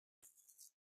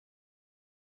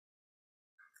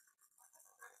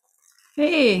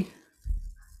Hey,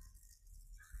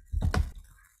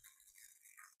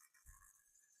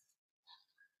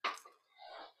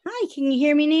 Hi, can you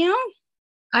hear me now?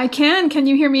 I can. Can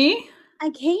you hear me? I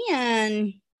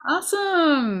can.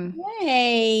 Awesome.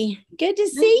 Yay. Good to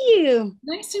Nice, see you.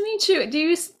 nice to meet you. Do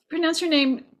you pronounce your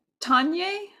name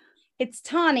Tanya? It's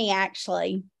Tawny,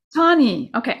 actually.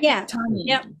 Tani. Okay, Yeah. Tani.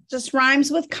 Yep. Just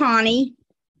rhymes with Connie.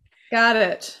 Got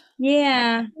it.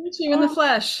 Yeah. Meet you in the Oh,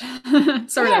 flesh,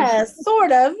 sort of. yeah,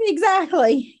 sort of.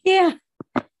 Exactly. Yeah.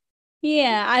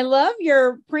 Yeah. I love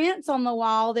your prints on the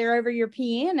wall there over your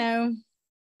piano.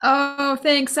 Oh,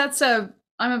 thanks. I'm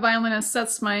a violinist.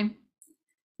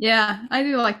 Yeah, I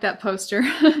do like that poster.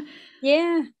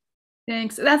 Yeah.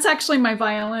 Thanks. That's actually my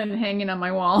violin hanging on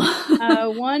my wall.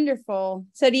 Oh, wonderful.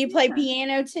 So do you play Yeah.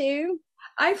 piano too?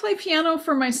 I play piano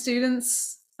for my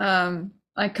students.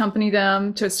 I accompany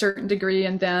them to a certain degree,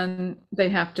 and then they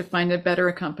have to find a better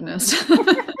accompanist.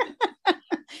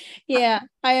 Yeah,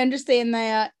 I understand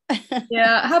that.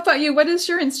 Yeah. How about you? What is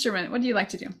your instrument? What do you like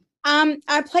to do?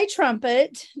 I play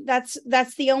trumpet. That's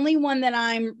the only one that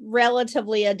I'm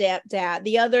relatively adept at.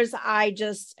 The others, I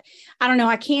don't know.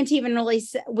 I can't even really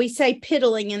say, we say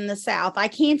piddling in the South. I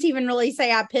can't even really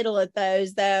say I piddle at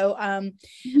those though.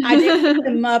 I do pick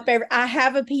them up. I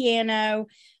have a piano.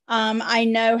 I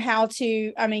know how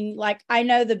to. I mean, like I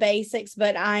know the basics,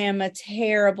 but I am a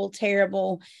terrible,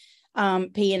 terrible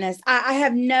pianist. I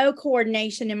have no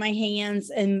coordination in my hands,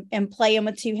 and playing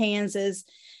with two hands is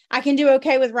I can do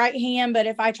okay with right hand, but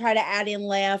if I try to add in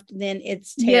left, then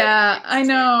it's terrible. Yeah, I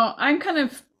know.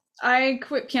 I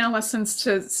quit piano lessons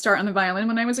to start on the violin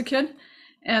when I was a kid.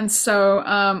 And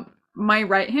so my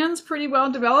right hand's pretty well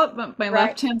developed, but my Right.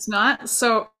 left hand's not.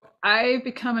 So I've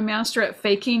become a master at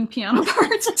faking piano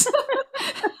parts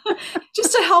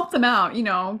just to help them out,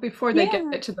 before they Yeah.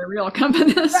 get to the real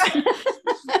accompanist.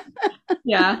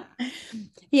 Yeah.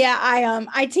 Yeah,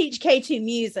 I teach K2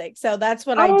 music, so that's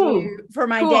what I do Oh, for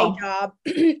my day cool. job.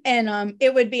 And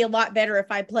it would be a lot better if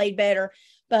I played better,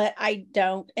 but I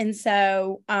don't. And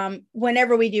so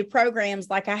whenever we do programs,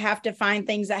 like I have to find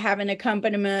things that have an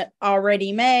accompaniment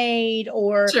already made,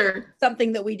 or Sure.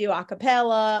 something that we do a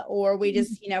cappella, or we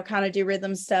just, kind of do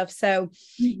rhythm stuff. So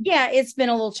yeah, it's been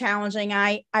a little challenging.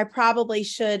 I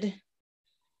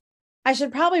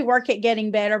should probably work at getting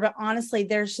better, but honestly,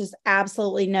 there's just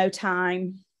absolutely no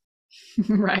time.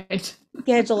 Right.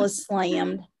 Schedule is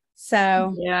slammed.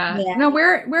 So, Yeah. yeah. Now,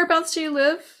 whereabouts do you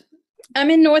live? I'm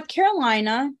in North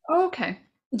Carolina, Oh, okay.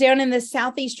 down in the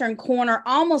southeastern corner,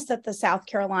 almost at the South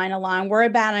Carolina line. We're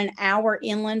about an hour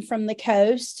inland from the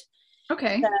coast.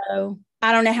 Okay. So,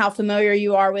 I don't know how familiar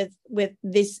you are with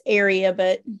this area,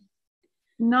 but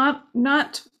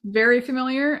Not very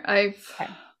familiar. I've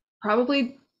okay.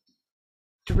 probably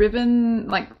driven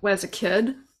like as a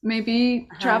kid, maybe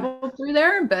Uh-huh. traveled through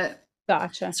there, but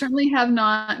Gotcha. certainly have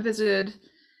not visited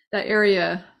that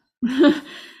area that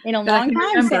In a I long can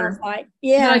time, sounds remember. like.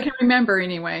 That I Yeah. can remember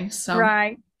anyway. So,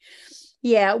 Right.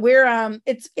 Yeah, we're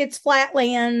it's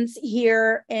flatlands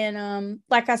here, and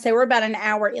like I say, we're about an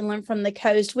hour inland from the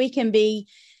coast. We can be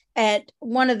at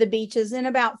one of the beaches in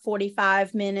about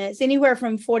 45 minutes, anywhere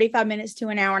from 45 minutes to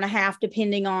an hour and a half,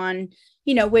 depending on,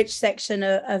 which section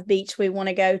of beach we want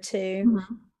to go to.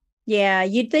 Yeah,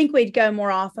 you'd think we'd go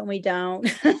more often. We don't.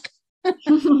 Yeah,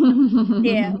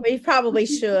 mhm. we probably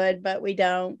should, but we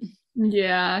don't.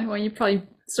 Yeah, well, you're probably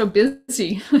so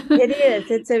busy. It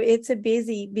is. It's a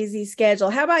busy, busy schedule.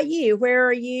 How about you? Where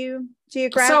are you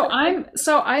geographically?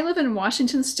 So I live in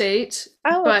Washington State,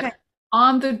 Oh, okay. but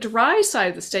on the dry side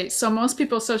of the state. So most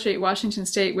people associate Washington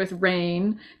State with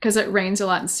rain because it rains a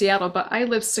lot in Seattle, but I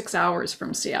live 6 hours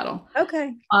from Seattle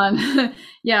Okay. on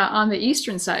yeah, on the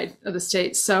eastern side of the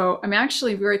state. So I'm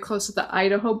actually very close to the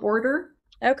Idaho border.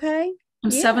 Okay.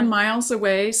 I'm Yeah. 7 miles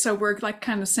away, so we're like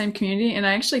kind of the same community. And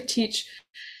I actually teach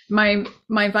my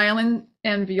violin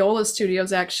and viola studio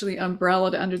is actually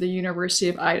umbrellaed under the University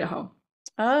of Idaho.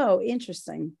 Oh,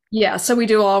 interesting. Yeah, so we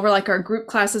do all of our group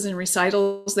classes and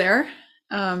recitals there.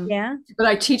 Yeah. But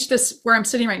I teach this where I'm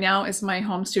sitting right now is my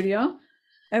home studio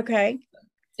Okay.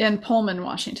 in Pullman,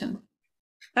 Washington.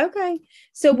 Okay.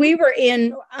 So Mhm. we were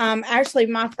in actually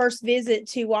my first visit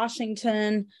to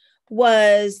Washington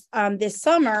was this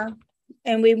summer,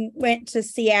 and we went to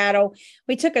Seattle.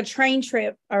 We took a train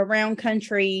trip around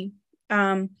country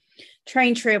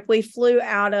train trip. We flew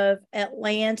out of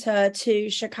Atlanta to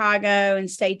Chicago and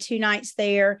stayed 2 nights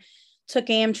there. Took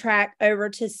Amtrak over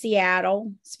to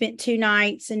Seattle, spent 2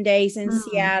 nights and days in Mm.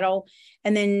 Seattle,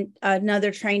 and then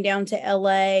another train down to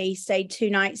LA, stayed 2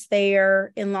 nights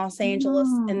there in Los Angeles,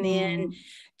 and then Mm.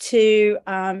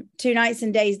 2 nights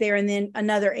and days there, and then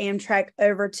another Amtrak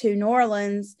over to New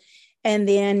Orleans. and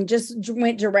then just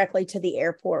went directly to the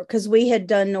airport, because we had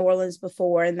done New Orleans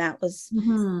before, and that was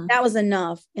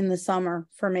enough in the summer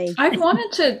for me. I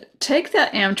wanted to take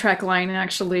that Amtrak line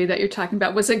actually that you're talking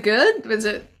about. Was it good? Was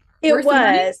it It worth the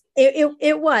money?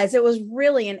 was. It was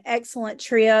really an excellent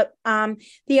trip.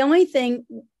 The only thing,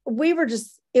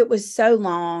 it was so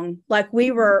long. Like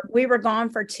we were gone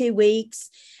for 2 weeks,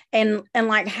 and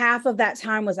like half of that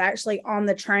time was actually on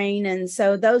the train. And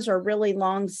so those are really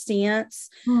long stints.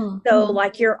 So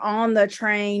like you're on the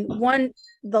train.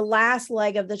 The last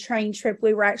leg of the train trip,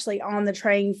 we were actually on the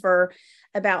train for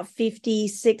about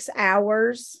 56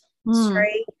 hours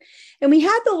straight. And we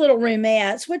had the little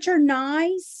roomettes, which are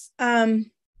nice. But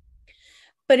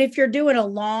if you're doing a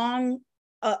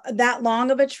that long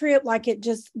of a trip, like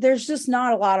there's just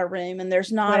not a lot of room, and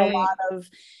there's not a lot of,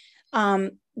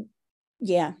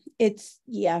 it's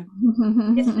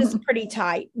just pretty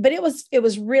tight, but it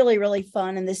was really, really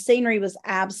fun. And the scenery was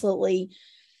absolutely,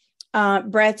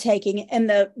 breathtaking. And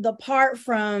the part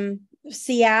from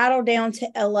Seattle down to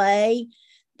LA,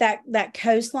 that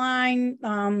coastline,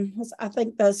 was, I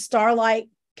think, the Starlight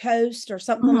Coast or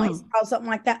something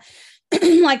like that.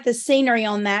 Like the scenery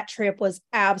on that trip was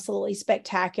absolutely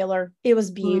spectacular. It was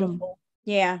beautiful.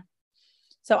 Yeah.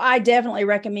 So I definitely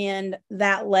recommend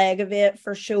that leg of it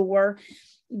for sure.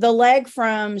 The leg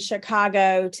from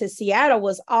Chicago to Seattle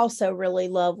was also really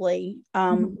lovely.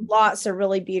 Lots of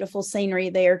really beautiful scenery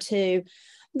there too.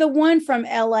 The one from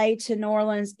LA to New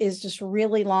Orleans is just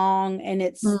really long, and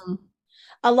it's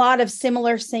a lot of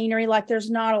similar scenery. Like there's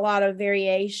not a lot of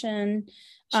variation.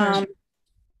 Sure.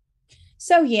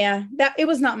 So yeah, it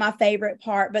was not my favorite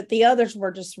part, but the others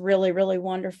were just really, really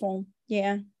wonderful.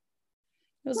 Yeah.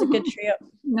 It was a good trip.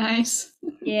 Nice.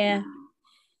 Yeah.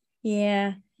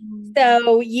 Yeah.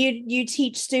 So you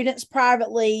teach students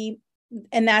privately,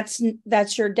 and that's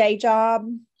your day job?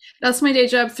 That's my day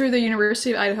job through the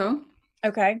University of Idaho.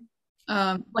 Okay.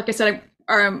 Like I said,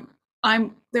 there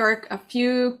are a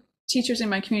few teachers in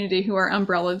my community who are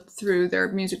umbrellaed through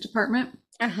their music department.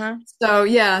 So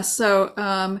yeah,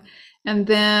 and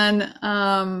then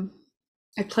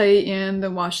I play in the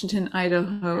Washington,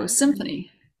 Idaho Symphony.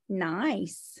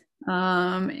 Nice.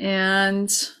 And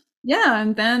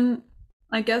then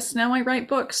I guess now I write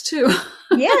books too.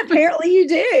 Yeah, apparently you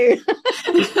do.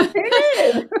 Who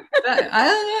knew?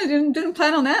 I didn't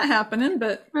plan on that happening,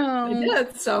 but I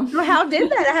did. So well, how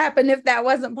did that happen if that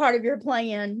wasn't part of your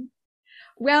plan?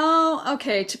 Well,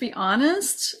 okay, to be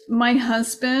honest, my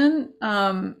husband,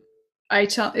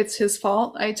 it's his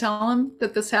fault. I tell him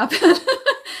that this happened.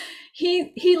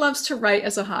 He loves to write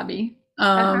as a hobby.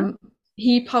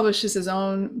 He publishes his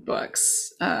own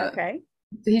books. Okay.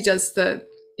 He does the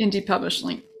indie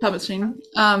publishing.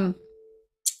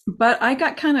 But I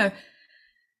got kind of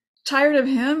tired of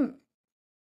him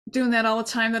doing that all the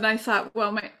time, that I thought,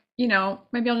 well,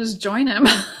 maybe I'll just join him.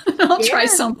 I'll try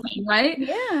something, right?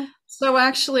 Yeah. So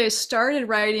actually I started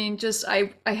writing, I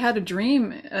had a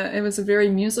dream. It was a very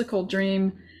musical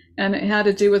dream, and it had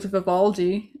to do with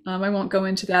Vivaldi. I won't go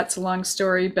into that. It's a long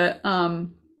story, but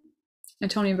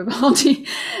Antonio Vivaldi.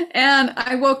 And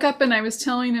I woke up and I was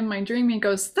telling him my dream. He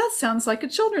goes, that sounds like a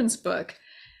children's book.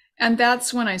 And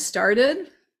that's when I started.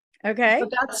 Okay.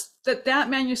 But that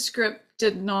manuscript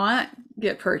did not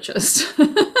get purchased.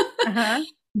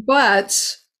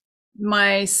 But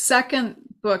my second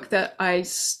book that I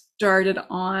started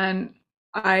on,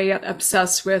 I got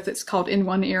obsessed with. It's called In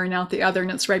One Ear and Out the Other,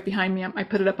 and it's right behind me. I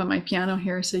put it up on my piano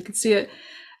here so you can see it.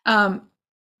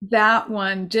 That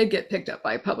one did get picked up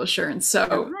by a publisher, and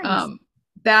so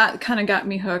that kind of got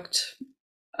me hooked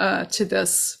to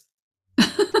this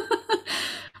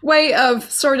way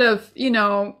of sort of,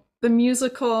 the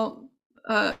musical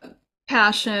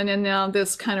passion, and now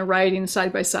this kind of writing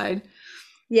side by side.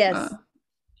 Yes.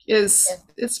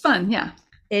 It's fun. Yeah.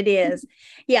 It is.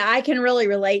 Yeah, I can really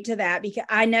relate to that, because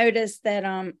I noticed that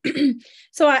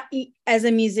so I, as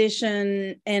a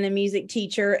musician and a music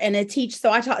teacher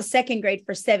so I taught second grade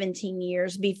for 17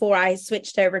 years before I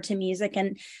switched over to music,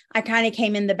 and I kind of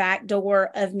came in the back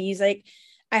door of music.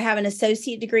 I have an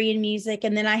associate degree in music,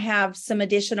 and then I have some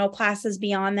additional classes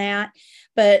beyond that,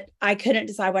 but I couldn't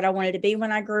decide what I wanted to be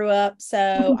when I grew up.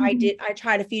 So I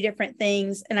tried a few different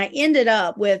things, and I ended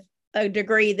up with a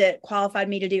degree that qualified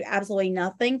me to do absolutely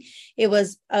nothing. It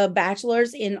was a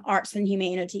bachelor's in arts and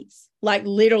humanities, like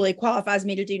literally qualifies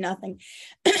me to do nothing.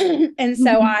 And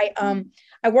so I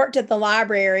worked at the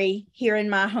library here in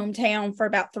my hometown for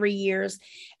about 3 years.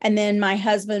 And then my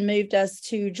husband moved us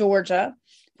to Georgia,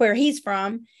 where he's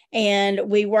from. and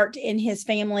we worked in his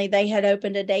family. They had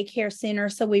opened a daycare center,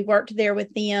 so we worked there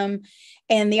with them.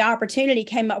 And the opportunity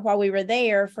came up while we were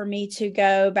there for me to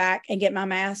go back and get my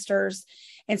master's.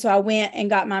 And so I went and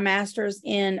got my master's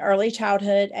in early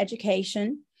childhood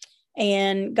education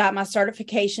and got my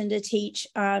certification to teach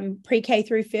pre-K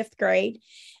through fifth grade.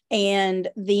 And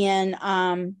then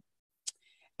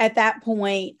at that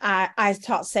point, I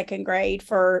taught second grade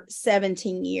for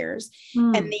 17 years.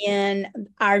 And then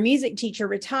our music teacher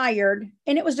retired,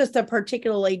 and it was just a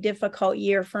particularly difficult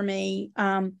year for me,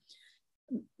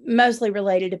 mostly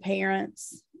related to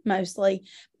parents, mostly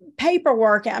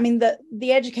paperwork. I mean,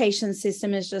 the education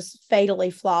system is just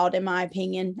fatally flawed, in my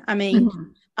opinion. I mean,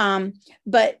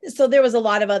 but so there was a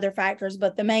lot of other factors,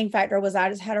 but the main factor was I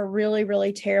just had a really,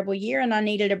 really terrible year and I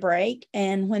needed a break.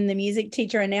 And when the music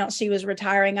teacher announced she was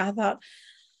retiring, I thought,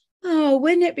 oh,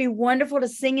 wouldn't it be wonderful to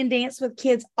sing and dance with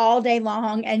kids all day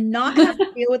long and not have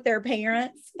to deal with their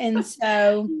parents? And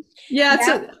so,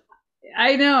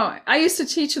 I know. I used to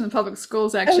teach in the public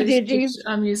schools, actually. Oh, did you? Teach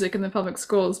music in the public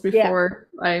schools before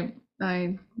I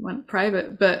went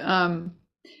private. But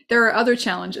there are other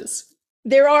challenges.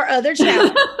 There are other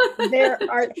challenges.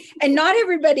 And not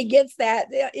everybody gets that.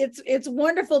 It's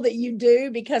wonderful that you do,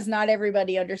 because not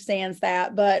everybody understands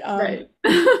that. But right.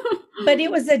 but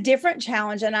it was a different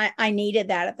challenge, and I needed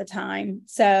that at the time.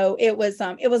 So it was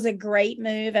a great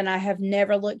move, and I have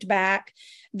never looked back.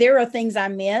 There are things I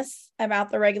miss about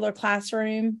the regular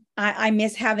classroom. I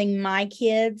miss having my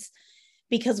kids,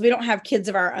 because we don't have kids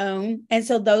of our own. And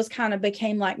so those kind of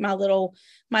became like my little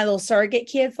surrogate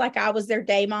kids. Like I was their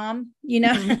day mom,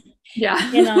 Yeah.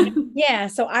 Yeah.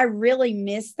 So I really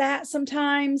miss that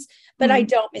sometimes, but I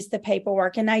don't miss the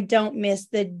paperwork, and I don't miss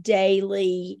the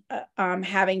daily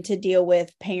having to deal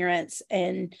with parents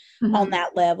and on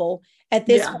that level. At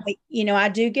this point, I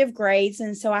do give grades.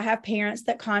 And so I have parents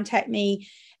that contact me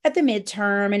at the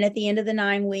midterm and at the end of the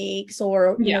 9 weeks,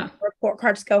 or report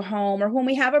cards go home, or when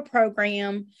we have a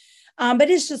program. But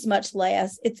it's just much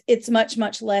less. It's much,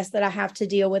 much less that I have to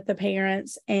deal with the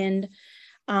parents, and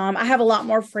I have a lot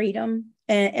more freedom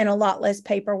and a lot less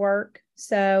paperwork.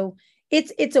 So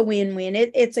it's a win-win.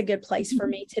 It's a good place for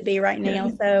me to be right now.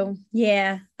 So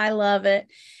yeah, I love it.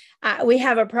 We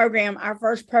have a program, our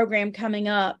first program coming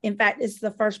up. In fact, it's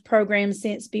the first program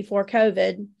since before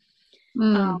COVID.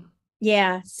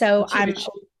 So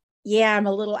I'm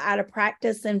a little out of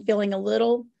practice and feeling a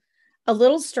little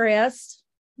stressed,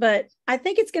 but I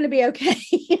think it's going to be okay.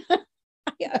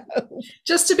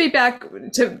 Just to be back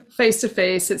to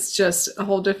face, it's just a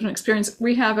whole different experience.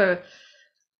 I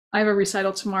have a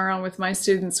recital tomorrow with my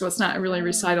students, so it's not really a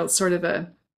recital, it's sort of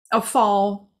a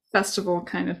fall festival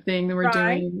kind of thing that we're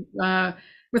doing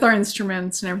with our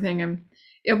instruments and everything. And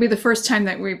it'll be the first time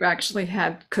that we've actually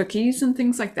had cookies and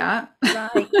things like that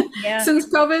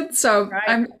since COVID. So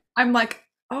I'm like,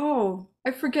 oh,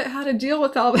 I forget how to deal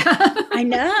with all that. I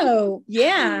know.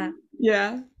 Yeah.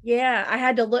 Yeah. I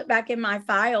had to look back in my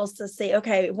files to see,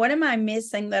 okay, what am I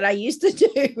missing that I used to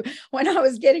do when I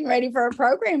was getting ready for a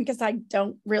program? Because I'm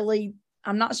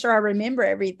not sure I remember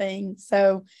everything.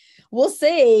 So we'll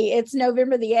see. It's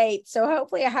November the 8th. So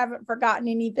hopefully I haven't forgotten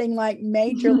anything like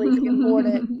majorly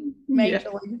important.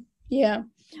 Yeah.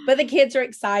 But the kids are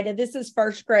excited. This is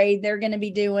first grade. They're going to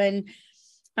be doing,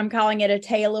 I'm calling it a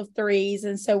tale of threes.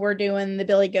 And so we're doing the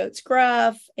Billy Goat's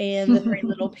Gruff and the three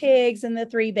little pigs and the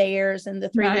three bears and the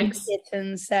three little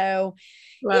kittens. So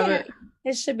love it.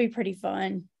 It should be pretty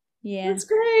fun. Yeah. That's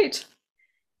great.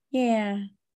 Yeah.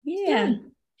 Good.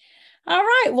 All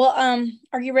right. Well,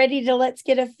 are you ready to let's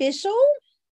get official?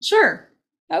 Sure.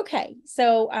 Okay.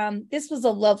 So this was a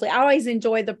lovely, I always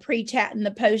enjoy the pre-chat and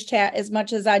the post-chat as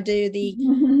much as I do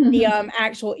the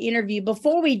actual interview.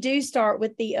 Before we do start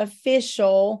with the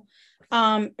official,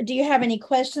 do you have any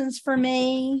questions for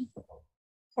me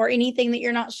or anything that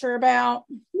you're not sure about?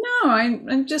 No,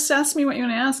 I just ask me what you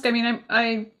want to ask. I mean,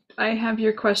 I have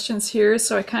your questions here,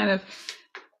 so I kind of,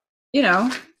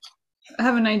 I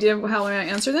have an idea of how I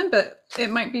answer them, but it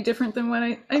might be different than what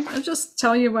I just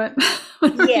tell you what.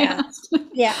 Yeah.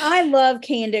 I love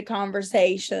candid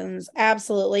conversations.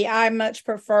 Absolutely. I much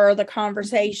prefer the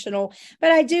conversational,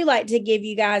 but I do like to give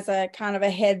you guys a kind of a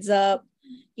heads up,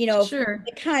 sure,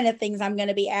 the kind of things I'm going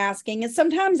to be asking. And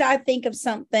sometimes I think of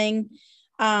something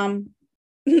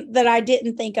that I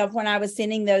didn't think of when I was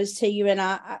sending those to you, and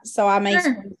I may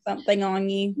spend something on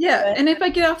you. Yeah, but, and if I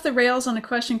get off the rails on a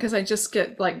question because I just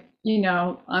get on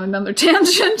another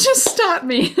tangent, just stop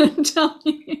me and tell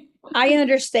me. I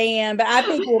understand, but I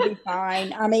think we'll be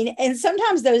fine. I mean, and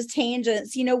sometimes those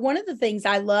tangents, one of the things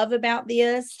I love about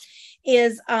this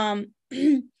is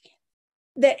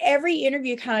that every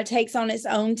interview kind of takes on its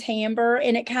own timbre,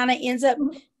 and it kind of ends up,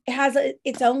 it has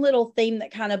its own little theme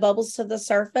that kind of bubbles to the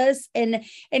surface, and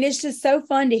it's just so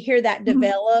fun to hear that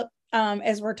develop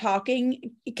as we're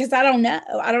talking, because I don't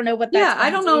know what that's I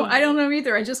don't know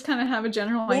either. I just kind of have a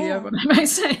general idea of what I might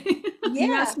say.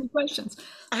 You ask me questions.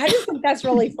 I just think that's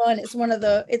really fun. It's one of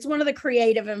the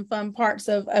creative and fun parts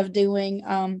of doing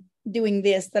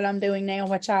this that I'm doing now,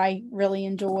 which I really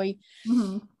enjoy.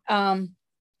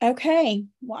 Okay,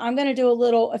 well, I'm going to do a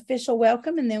little official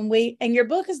welcome, and then your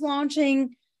book is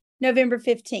launching November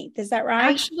 15th. Is that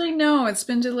right? Actually, no, it's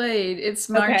been delayed. It's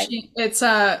marching. Okay. It's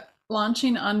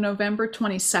launching on November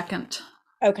 22nd.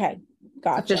 Okay,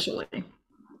 gotcha. Officially.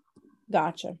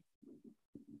 Gotcha.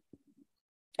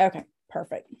 Okay,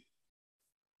 perfect.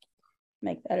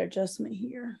 Make that adjustment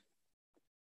here.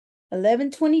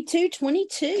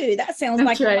 11/22/22. That sounds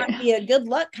like it might be a good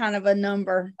luck kind of a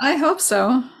number. I hope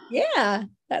so. Yeah,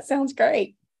 that sounds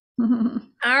great.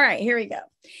 All right, here we go.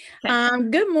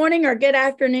 Good morning or good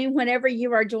afternoon, whenever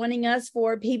you are joining us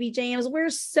for PBJamz. We're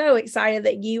so excited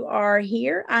that you are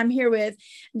here. I'm here with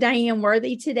Diane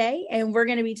Worthey today, and we're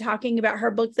going to be talking about her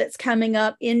book that's coming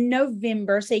up in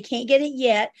November. So you can't get it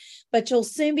yet, but you'll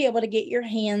soon be able to get your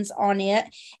hands on it.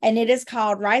 And it is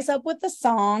called Rise Up with the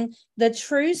Song, The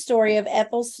True Story of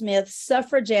Ethel Smith,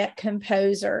 Suffragette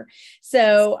Composer.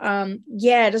 So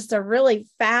just a really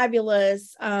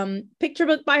fabulous picture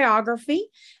book biography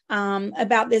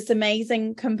about this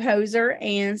amazing composer.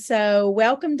 And so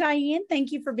welcome, Diane.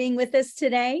 Thank you for being with us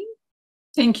today.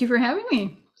 Thank you for having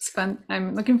me. It's fun.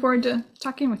 I'm looking forward to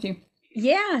talking with you.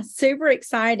 Yeah, super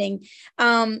exciting.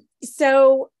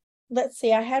 So let's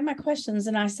see, I had my questions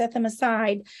and I set them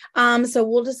aside. So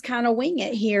we'll just kind of wing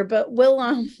it here, but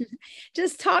we'll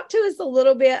just talk to us a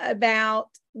little bit about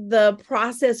the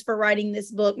process for writing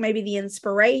this book, maybe the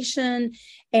inspiration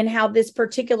and how this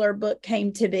particular book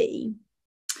came to be.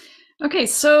 Okay,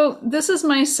 so this is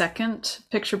my second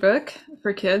picture book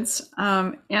for kids.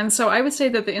 And so I would say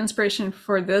that the inspiration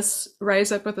for this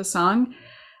Rise Up with a Song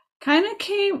kind of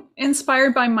came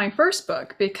inspired by my first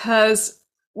book, because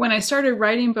when I started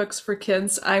writing books for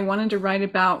kids, I wanted to write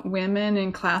about women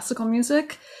in classical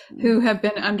music who have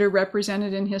been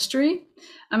underrepresented in history.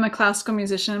 I'm a classical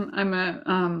musician. I'm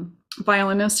a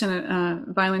violinist and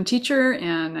a violin teacher,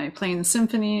 and I play in the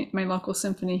symphony, my local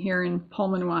symphony here in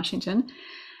Pullman, Washington.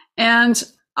 And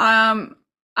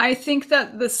I think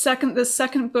that the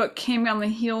second book came on the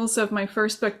heels of my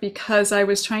first book, because I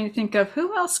was trying to think of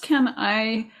who else can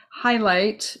I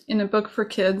highlight in a book for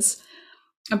kids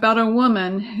about a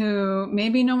woman who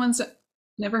maybe no one's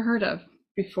never heard of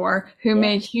before, who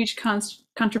made huge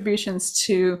contributions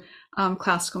to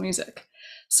classical music.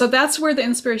 So that's where the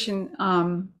inspiration,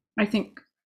 I think,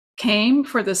 came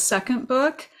for the second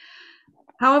book.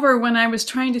 However, when I was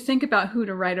trying to think about who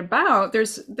to write about,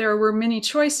 there were many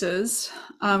choices,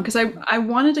 because I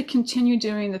wanted to continue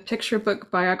doing the picture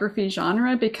book biography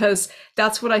genre, because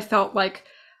that's what I felt like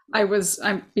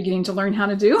I'm beginning to learn how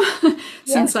to do.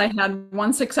 Since I had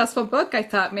one successful book, I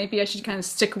thought maybe I should kind of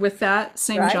stick with that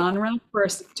same genre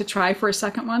to try for a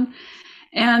second one.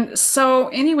 And so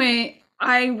anyway,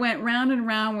 I went round and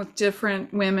round with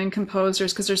different women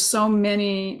composers, because there's so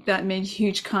many that made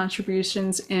huge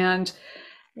contributions and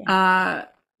that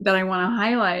I want to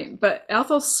highlight. But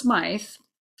Ethel Smythe,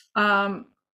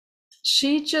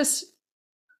 she just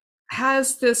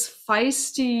has this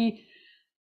feisty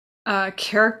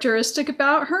characteristic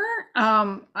about her.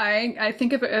 I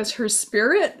think of it as her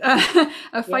spirit,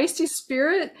 a feisty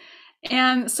spirit.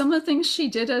 And some of the things she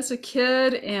did as a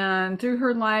kid and through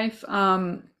her life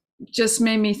just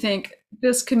made me think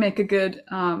this could make a good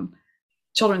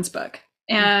children's book.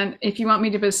 And if you want me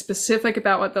to be specific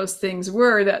about what those things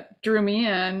were that drew me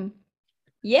in.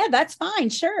 Yeah, that's fine.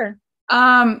 Sure.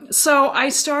 So I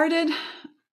started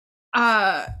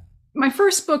my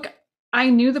first book. I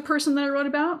knew the person that I wrote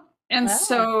about. And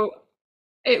so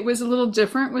it was a little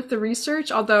different with the research,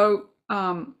 although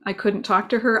I couldn't talk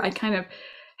to her. I kind of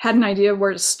had an idea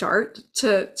where to start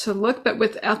to look. But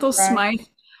with Ethel Smythe,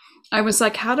 I was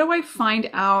like, how do I find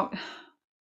out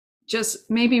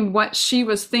just maybe what she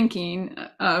was thinking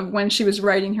when she was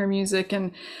writing her music?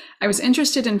 And I was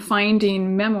interested in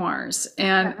finding memoirs.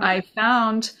 And I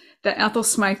found that Ethel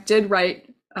Smythe did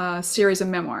write a series of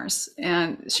memoirs.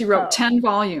 And she wrote 10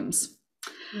 volumes.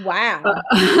 Wow.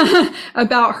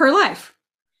 About her life.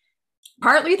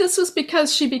 Partly this was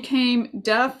because she became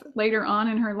deaf later on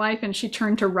in her life and she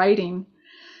turned to writing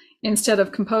instead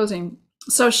of composing.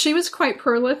 So she was quite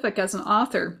prolific as an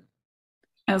author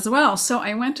as well. So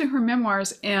I went to her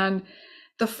memoirs, and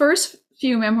the first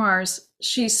few memoirs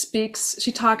she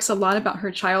talks a lot about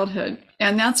her childhood,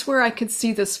 and that's where I could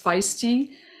see this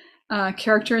feisty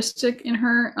characteristic in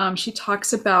her. She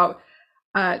talks about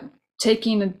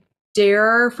taking a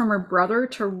dare from her brother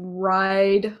to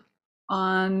ride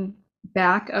on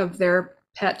back of their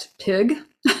pet pig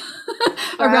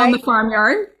around the Right.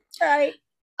 farmyard. Right.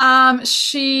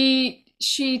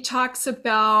 She talks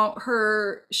about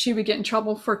she would get in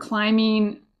trouble for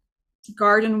climbing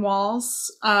garden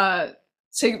walls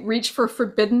to reach for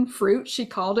forbidden fruit. She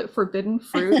called it forbidden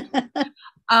fruit.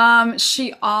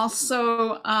 She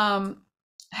also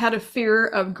had a fear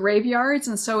of graveyards,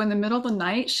 and so in the middle of the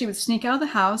night, she would sneak out of the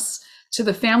house to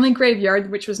the family graveyard,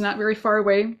 which was not very far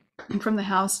away from the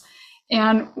house,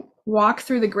 and walk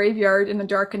through the graveyard in the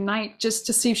darkened night just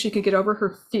to see if she could get over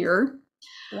her fear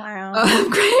Wow.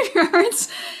 of graveyards.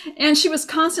 And she was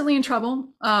constantly in trouble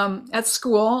at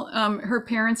school. Her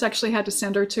parents actually had to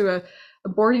send her to a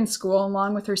boarding school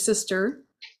along with her sister.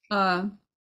 And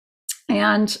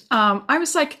I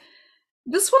was like,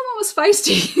 this woman was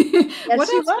feisty. Yes, What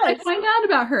she else could I was. find out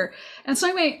about her? And so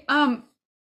anyway,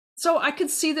 so I could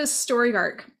see this story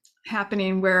arc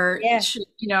happening where Yeah.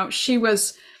 she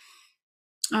was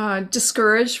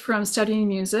discouraged from studying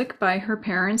music by her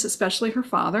parents, especially her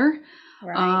father,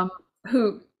 Right.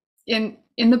 who in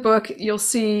the book you'll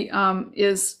see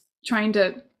is trying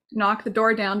to knock the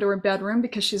door down to her bedroom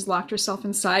because she's locked herself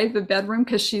inside the bedroom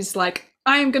because she's like,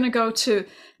 I am going to go to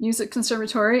music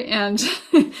conservatory, and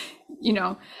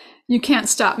you can't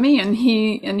stop me. And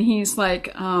he's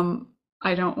like,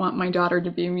 I don't want my daughter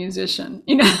to be a musician.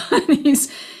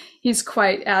 He's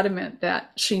quite adamant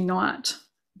that she not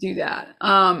do that.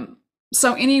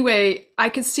 So anyway, I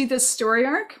could see this story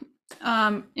arc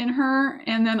in her.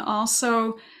 And then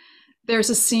also there's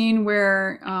a scene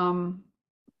where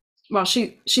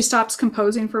she stops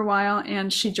composing for a while,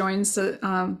 and she joins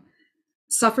the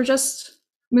suffragist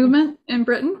movement in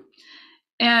Britain,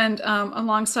 and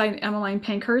alongside Emmeline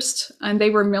Pankhurst, and they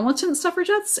were militant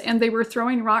suffragettes, and they were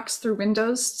throwing rocks through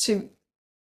windows to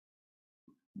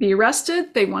be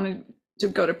arrested. They wanted to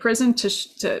go to prison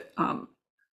to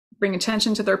bring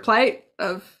attention to their plight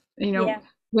of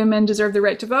women deserve the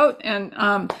right to vote,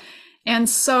 and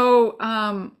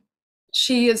so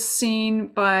she is seen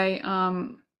by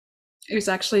it was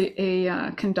actually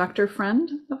a conductor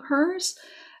friend of hers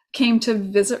came to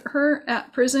visit her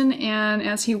at prison, and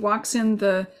as he walks in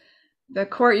the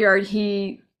courtyard,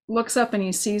 he looks up and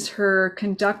he sees her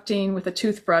conducting with a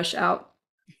toothbrush out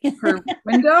her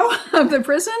window of the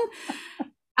prison.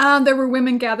 There were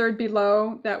women gathered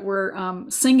below that were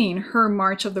singing her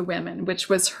March of the Women, which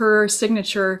was her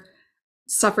signature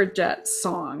suffragette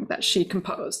song that she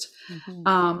composed.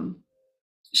 Mm-hmm.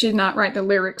 She did not write the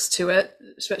lyrics to it,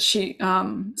 but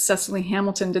Cecily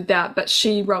Hamilton did that, but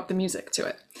she wrote the music to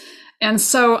it. And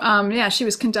so, she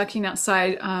was conducting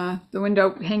outside the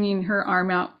window, hanging her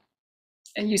arm out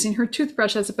and using her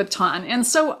toothbrush as a baton. And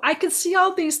so I could see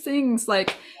all these things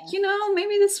like,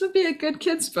 maybe this would be a good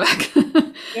kid's book.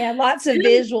 Yeah, lots of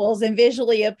visuals and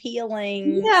visually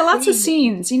appealing. Yeah, lots of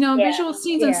scenes, visual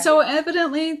scenes. Yeah. And so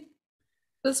evidently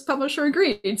this publisher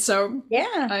agreed. So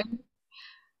yeah.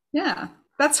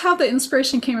 That's how the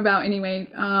inspiration came about anyway.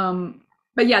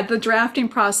 But yeah, the drafting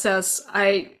process,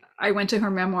 I went to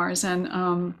her memoirs,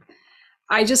 and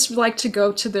I just like to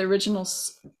go to the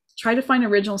originals, try to find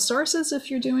original sources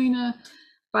if you're doing a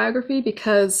biography,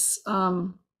 because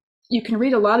you can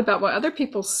read a lot about what other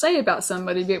people say about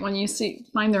somebody, but when you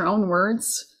find their own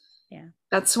words,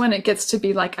 that's when it gets to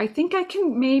be like, I think I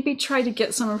can maybe try to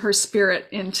get some of her spirit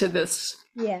into this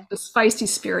feisty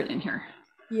spirit in here.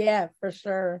 Yeah, for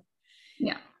sure.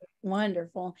 Yeah.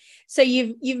 Wonderful. So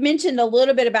you've mentioned a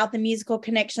little bit about the musical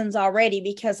connections already,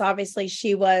 because obviously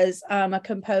she was a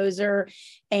composer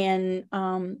and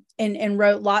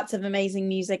wrote lots of amazing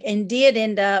music, and did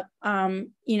end up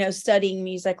studying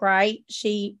music, right?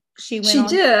 She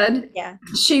did. Yeah.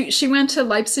 She went to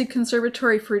Leipzig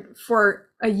Conservatory for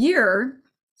a year,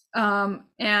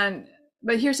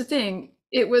 but here's the thing: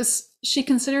 she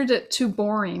considered it too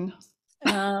boring.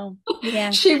 Oh,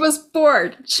 yeah. She was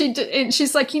bored. She did, and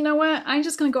she's like, you know what? I'm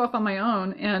just going to go off on my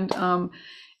own,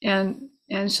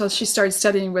 and so she started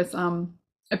studying with a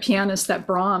pianist that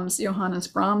Johannes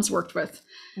Brahms worked with,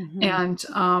 and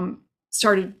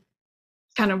started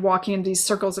kind of walking in these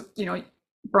circles of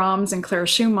Brahms and Clara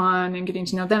Schumann and getting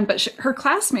to know them. But her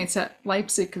classmates at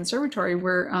Leipzig Conservatory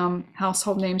were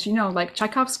household names, like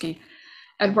Tchaikovsky,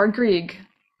 Edvard Grieg,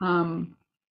 Paul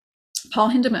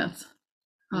Hindemith.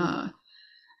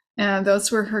 And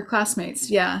those were her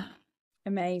classmates. Yeah.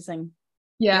 Amazing.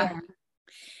 Yeah.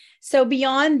 So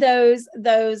beyond those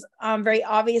very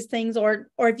obvious things, or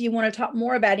if you want to talk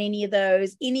more about any of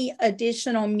those, any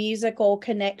additional musical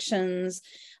connections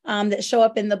that show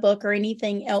up in the book, or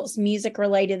anything else music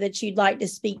related that you'd like to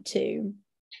speak to?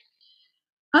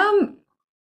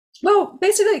 Well,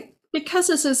 basically, because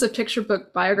this is a picture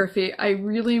book biography, I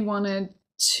really wanted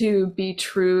to be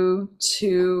true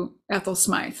to Ethel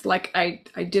Smythe. Like I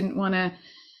didn't want to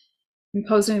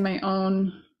impose any of my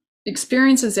own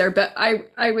experiences there, but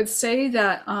I would say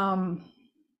that I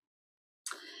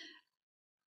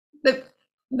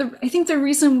think the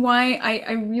reason why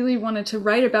I really wanted to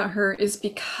write about her is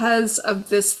because of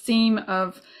this theme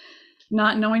of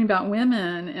not knowing about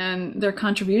women and their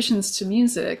contributions to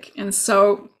music. And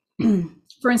so,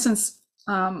 for instance,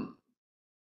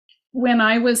 when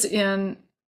I was in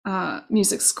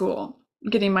music school,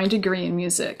 getting my degree in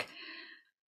music,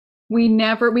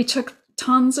 we took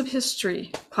tons of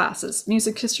history classes,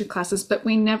 music history classes, but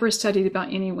we never studied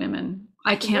about any women.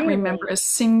 I can't remember a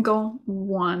single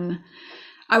one.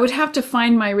 I would have to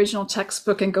find my original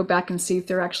textbook and go back and see if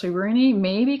there actually were any.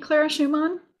 Maybe Clara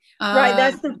Schumann. Right,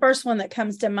 that's the first one that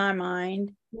comes to my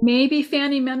mind. Maybe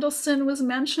Fanny Mendelssohn was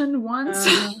mentioned once.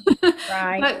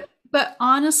 Right. But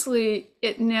honestly,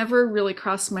 it never really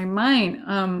crossed my mind.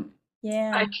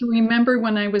 Yeah. I can remember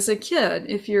when I was a kid,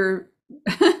 if you're,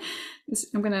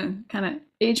 I'm going to kind of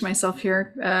age myself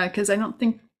here because I don't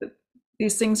think that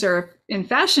these things are in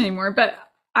fashion anymore, but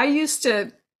I used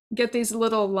to get these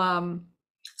little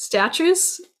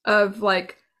statues of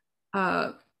like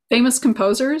famous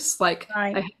composers. Like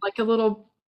Right. I had like a little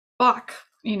Bach,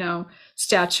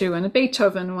 statue, and a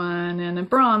Beethoven one and a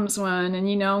Brahms one,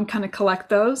 and kind of collect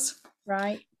those.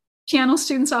 Right. Piano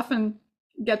students often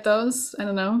get those. I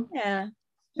don't know. Yeah.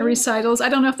 Recitals. I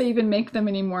don't know if they even make them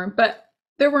anymore, but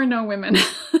there were no women.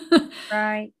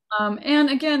 Right. And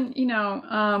again,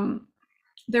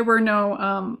 there were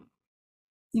no,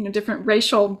 different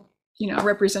racial,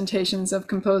 representations of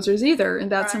composers either,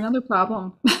 and that's another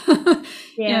problem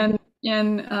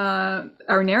in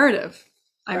our narrative,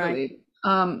 I believe.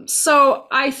 So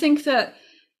I think that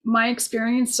my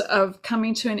experience of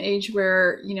coming to an age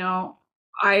where,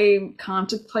 I'm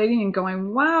contemplating and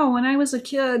going, wow, when I was a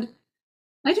kid,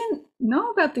 I didn't know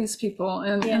about these people.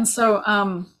 And so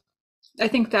I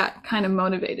think that kind of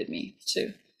motivated me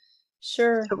to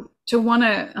want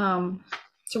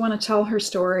to tell her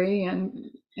story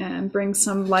and bring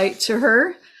some light to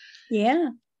her. Yeah.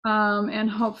 And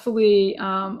hopefully,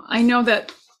 I know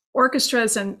that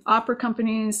orchestras and opera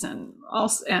companies and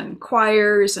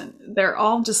choirs, and they're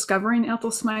all discovering Ethel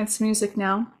Smythe's music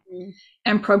now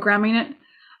and programming it.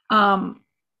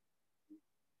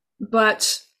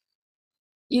 But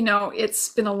it's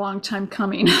been a long time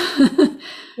coming.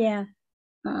 Yeah.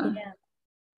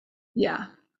 Yeah.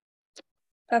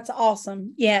 That's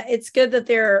awesome. Yeah, it's good that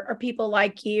there are people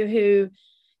like you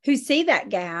who see that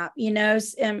gap.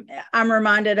 I'm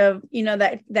reminded of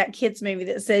that kids movie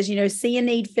that says, see a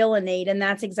need, fill a need, and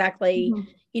that's exactly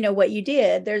what you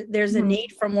did. There's a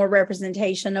need for more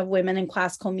representation of women in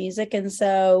classical music, and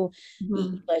so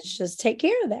let's just take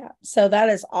care of that. So that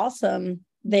is awesome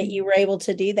that you were able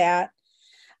to do that.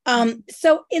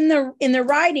 So in the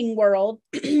writing world,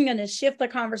 I'm going to shift the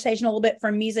conversation a little bit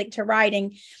from music to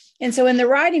writing. And so in the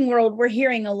writing world, we're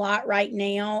hearing a lot right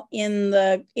now in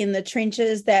the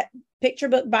trenches that picture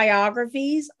book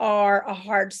biographies are a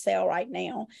hard sell right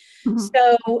now.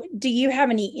 So do you have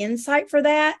any insight for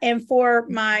that? And for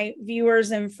my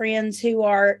viewers and friends who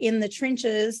are in the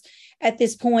trenches at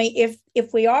this point,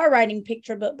 if we are writing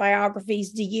picture book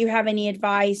biographies, do you have any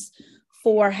advice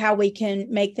for how we can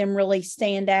make them really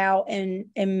stand out and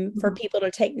for people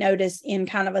to take notice in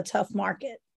kind of a tough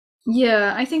market?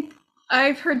 Yeah, I think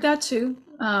I've heard that too.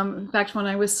 In fact, when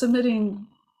I was submitting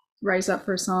Rise Up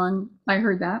for a Song, I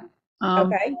heard that.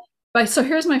 Okay. But so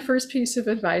here's my first piece of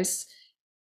advice.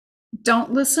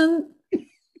 Don't listen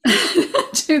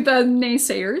to the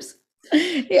naysayers.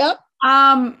 Yep.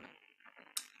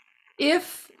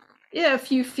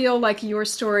 If you feel like your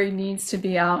story needs to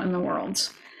be out in the world,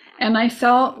 and I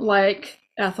felt like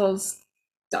Ethel's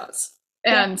does.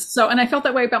 And I felt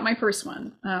that way about my first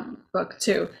book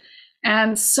too.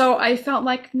 And so I felt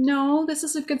like, no, this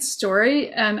is a good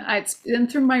story. And it's been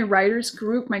through my writers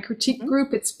group, my critique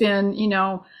group. It's been,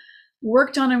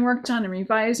 worked on and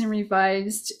revised and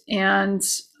revised. And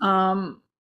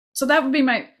so that would be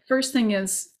my first thing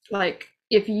is like,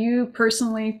 if you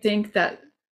personally think that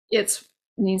it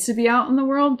needs to be out in the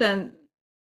world, then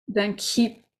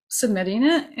keep submitting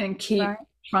it and keep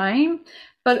trying.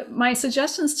 But my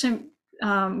suggestions to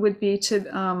would be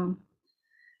to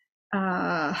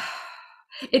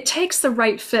it takes the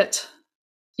right fit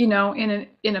you know,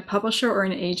 in a publisher or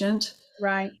an agent.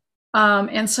 Right.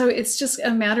 And so it's just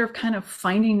a matter of kind of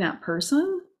finding that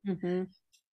person. Mm-hmm.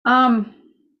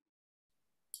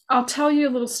 I'll tell you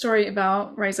a little story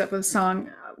about Rise Up with a Song.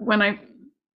 When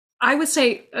I would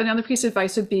say another piece of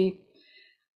advice would be,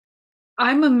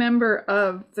 I'm a member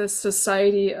of the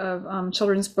Society of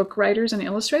Children's Book Writers and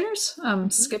Illustrators,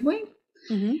 Skibway,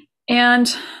 Mm-hmm.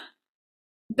 and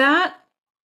that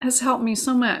has helped me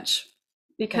so much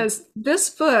because this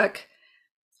book,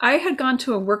 I had gone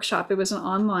to a workshop. It was an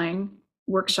online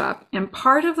workshop, and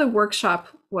part of the workshop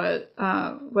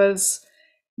was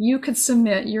you could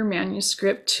submit your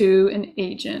manuscript to an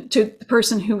agent, to the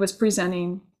person who was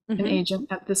presenting, an agent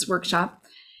at this workshop,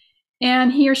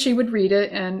 and he or she would read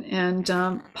it and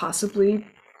possibly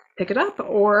pick it up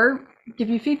or give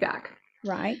you feedback.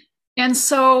 Right. And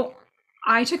so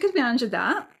I took advantage of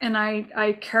that, and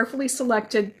I carefully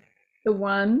selected the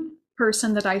one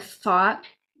person that I thought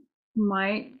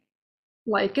might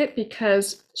like it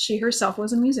because she herself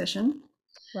was a musician.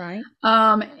 Right.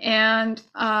 And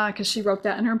because she wrote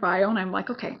that in her bio, and I'm like,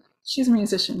 okay, she's a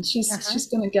musician. She's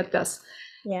gonna get this.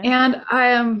 Yeah.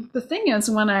 And the thing is,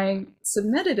 when I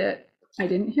submitted it, I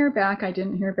didn't hear back.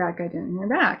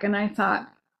 And I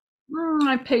thought,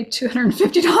 I paid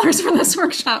 $250 for this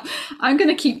workshop. I'm going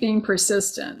to keep being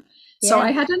persistent. Yeah. So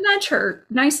I had to nudge her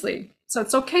nicely. So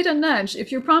it's okay to nudge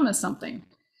if you promise something.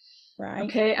 Right.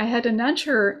 Okay. I had to nudge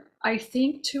her, I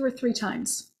think 2 or 3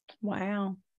 times.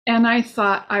 Wow. And I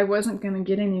thought I wasn't going to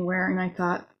get anywhere. And I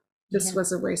thought this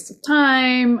was a waste of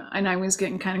time. And I was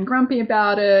getting kind of grumpy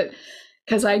about it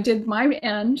because I did my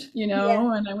end, you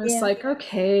know, and I was like,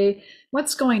 okay,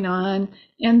 what's going on?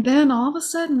 And then all of a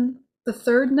sudden, the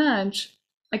third nudge,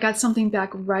 I got something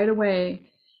back right away.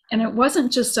 And it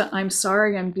wasn't just a, I'm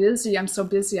sorry, I'm busy. I'm so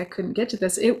busy, I couldn't get to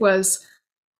this. It was,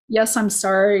 yes, I'm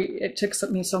sorry it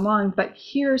took me so long, but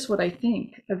here's what I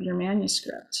think of your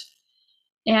manuscript.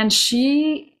 And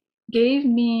she gave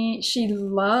me, she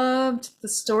loved the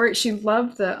story. She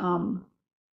loved the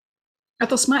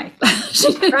Ethel Smythe.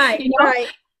 Right, you know? Right.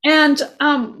 And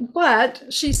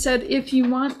but she said, if you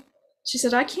want, she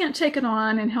said, I can't take it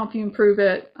on and help you improve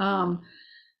it.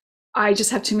 I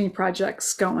just have too many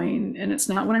projects going, and it's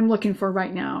not what I'm looking for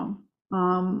right now.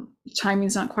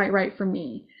 Timing's not quite right for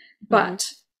me.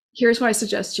 But here's what I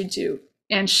suggest you do.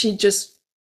 And she just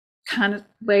kind of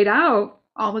laid out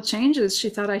all the changes she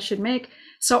thought I should make.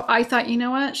 So I thought, you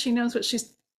know what? She knows what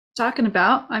she's talking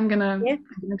about. I'm gonna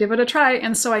give it a try.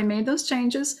 And so I made those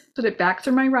changes, put it back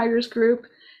through my writers group.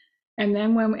 And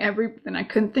then then I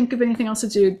couldn't think of anything else to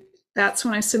do, that's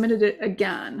when I submitted it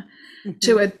again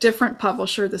to a different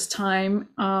publisher this time.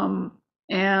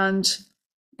 And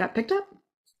got picked up.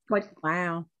 Like,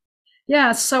 wow.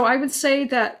 Yeah. So I would say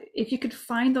that if you could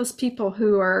find those people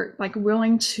who are like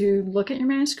willing to look at your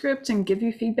manuscript and give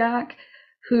you feedback,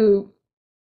 who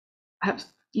have,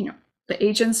 you know, the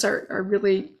agents are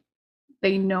really,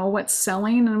 they know what's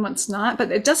selling and what's not.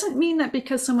 But it doesn't mean that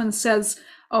because someone says,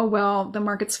 oh, well, the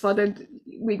market's flooded,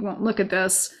 we won't look at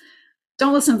this.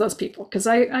 Don't listen to those people, because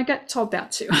I got told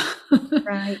that too.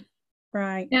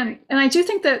 Right. And I do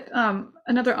think that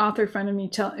another author friend of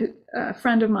me, a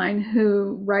friend of mine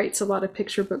who writes a lot of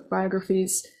picture book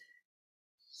biographies,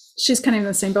 she's kind of in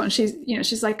the same boat. And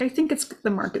she's like, I think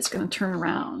the market's going to turn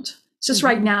around. It's just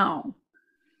right now.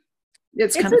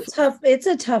 It's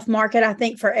a tough market, I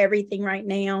think, for everything right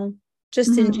now,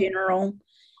 just in general.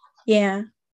 Yeah.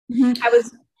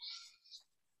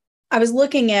 I was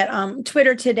looking at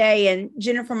Twitter today, and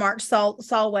Jennifer Mark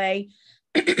Solway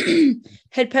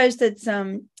had posted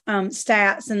some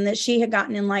stats, and that she had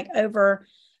gotten in like over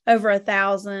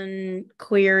 1,000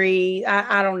 query.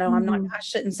 I don't know. I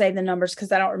shouldn't say the numbers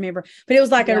because I don't remember, but it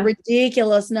was like a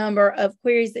ridiculous number of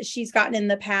queries that she's gotten in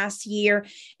the past year,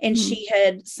 and she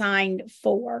had signed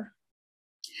 4.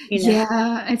 You know?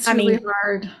 Yeah, it's really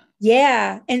hard.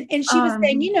 Yeah. And she was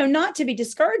saying, you know, not to be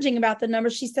discouraging about the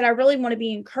numbers. She said, I really want to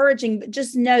be encouraging, but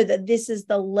just know that this is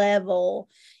the level,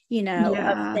 you know,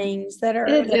 of things that are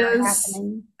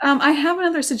happening. I have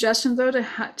another suggestion, though,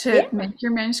 to make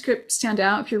your manuscript stand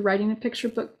out if you're writing a picture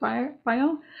book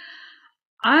bio.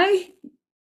 I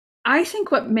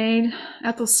think what made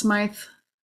Ethel Smythe,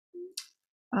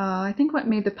 I think what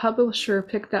made the publisher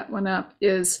pick that one up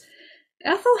is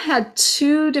Ethel had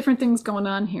 2 different things going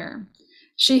on here.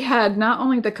 She had not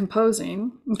only the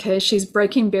composing, she's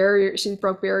breaking barriers, she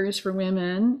broke barriers for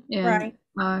women in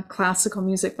classical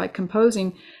music by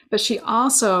composing, but she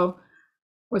also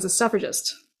was a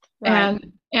suffragist.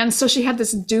 And so she had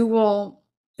this dual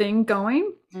thing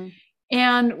going.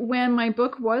 And when my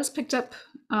book was picked up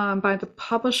by the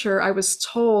publisher, I was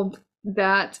told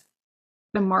that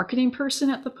the marketing person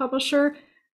at the publisher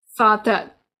thought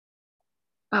that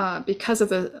because of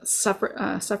the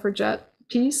suffragette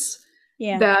piece,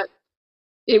 Yeah. that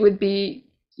it would be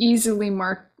easily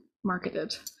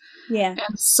marketed. Yeah.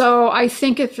 And so I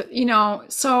think if,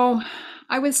 so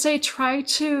I would say try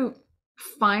to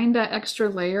find that extra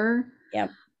layer Yeah.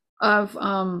 of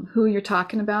who you're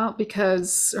talking about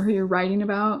or who you're writing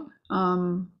about,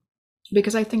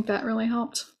 because I think that really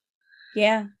helped.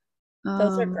 Yeah.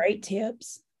 Those are Um, great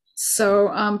tips. so,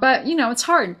 but it's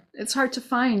hard. It's hard to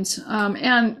find.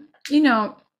 And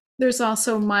there's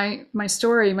also my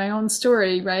story, my own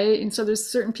story, right? And so there's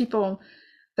certain people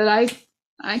that I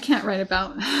can't write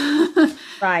about.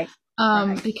 Right.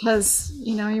 Right. Because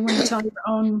you want to tell your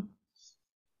own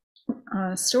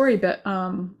story, but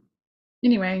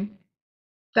anyway,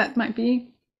 that might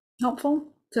be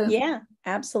helpful to. Yeah,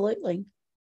 absolutely.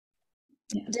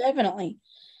 Yeah. Definitely.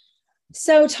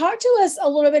 So talk to us a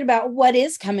little bit about what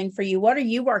is coming for you. What are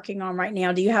you working on right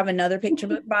now? Do you have another picture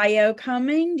book bio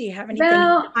coming? Do you have anything in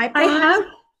the pipeline?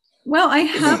 I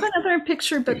have another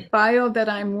picture book bio that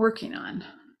I'm working on.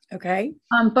 Okay.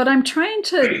 But I'm trying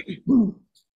to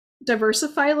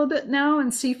diversify a little bit now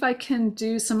and see if I can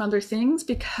do some other things,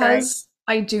 because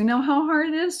I do know how hard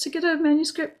it is to get a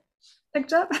manuscript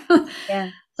picked up.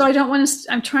 Yeah. So I don't want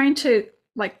to, I'm trying to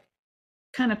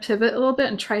kind of pivot a little bit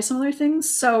and try some other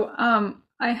things. So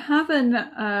I have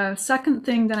a second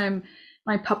thing that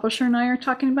my publisher and I are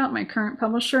talking about, my current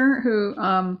publisher, who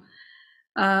I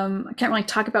can't really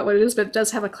talk about what it is, but it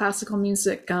does have a classical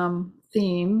music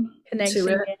theme Connection.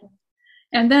 to it.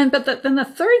 And then, then the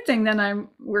third thing that I'm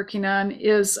working on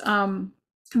is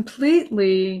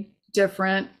completely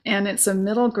different, and it's a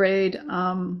middle grade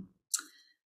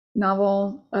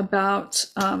novel about.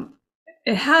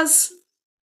 It has.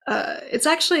 It's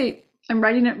actually, I'm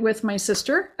writing it with my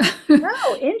sister.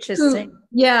 Oh, interesting.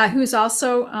 Who's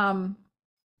also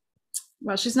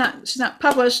well, she's not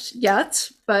published yet,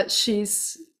 but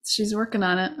she's working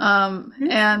on it.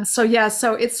 And so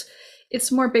so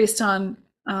it's more based on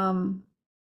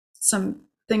some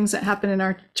things that happen in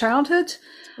our childhood,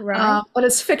 right? But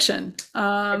it's fiction.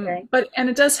 Okay. And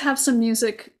it does have some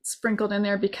music sprinkled in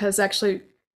there, because actually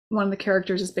one of the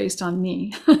characters is based on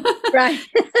me. Right.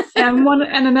 and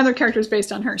another character is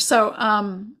based on her. So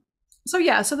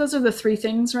so those are the three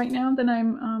things right now that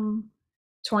I'm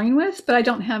toying with, but I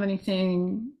don't have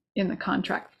anything in the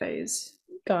contract phase.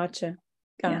 Gotcha.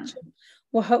 Yeah.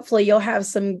 Well, hopefully you'll have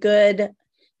some good,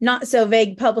 not so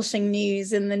vague publishing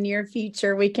news in the near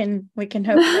future. We can hope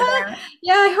for that.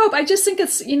 Yeah, I hope. I just think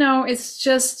it's it's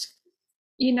just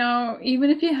even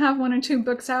if you have one or two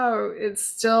books out, it's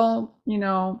still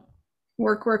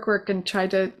work and try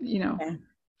to yeah.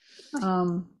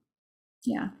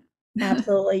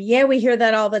 Absolutely. Yeah, we hear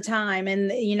that all the time.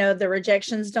 And, the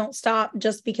rejections don't stop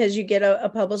just because you get a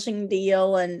publishing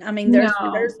deal. And I mean, there's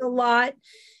a lot.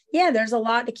 Yeah, there's a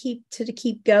lot to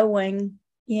keep going.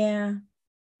 Yeah.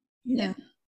 Yeah.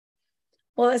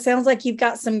 Well, it sounds like you've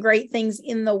got some great things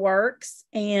in the works,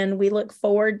 and we look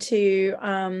forward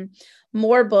to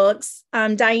more books.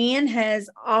 Diane has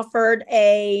offered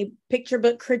a picture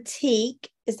book critique.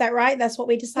 Is that right? That's what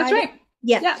we decided? That's right.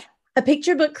 Yeah. A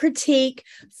picture book critique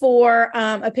for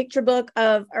a picture book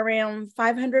of around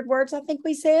 500 words, I think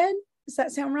we said. Does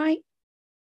that sound right?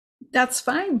 That's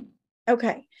fine.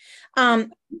 Okay.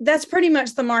 That's pretty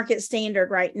much the market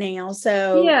standard right now.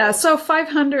 So yeah, so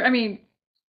 500, I mean,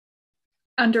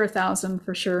 under 1,000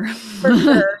 for sure. For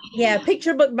sure. Yeah,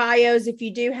 picture book bios, if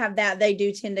you do have that, they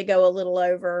do tend to go a little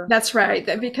over. That's right,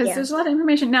 because there's a lot of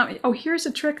information. Now, here's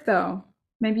a trick though.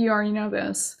 Maybe you already know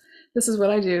this. This is what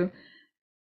I do.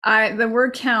 The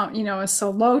word count, is so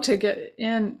low to get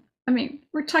in. I mean,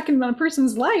 we're talking about a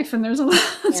person's life, and there's a lot.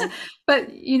 Yeah.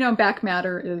 But back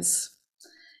matter is.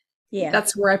 Yeah.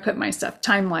 That's where I put my stuff.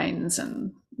 Timelines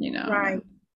and Right.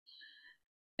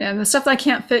 And the stuff that I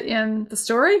can't fit in the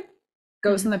story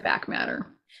goes in the back matter.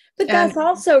 But that's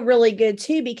also really good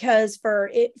too, because for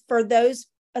those,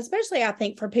 especially I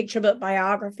think for picture book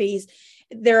biographies,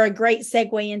 they're a great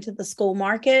segue into the school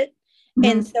market.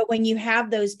 And so when you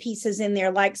have those pieces in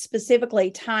there, like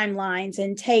specifically timelines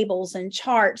and tables and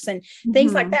charts and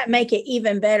things like that, make it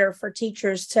even better for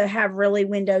teachers to have really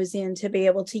windows in to be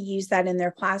able to use that in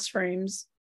their classrooms.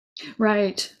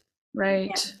 Right.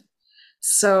 Yeah.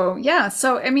 So,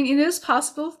 I mean, it is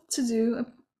possible to do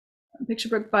a picture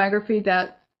book biography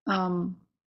that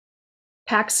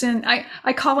packs in,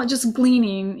 I call it just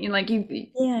gleaning, you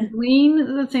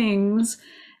glean the things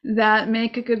that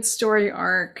make a good story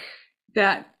arc,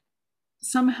 that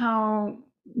somehow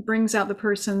brings out the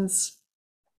person's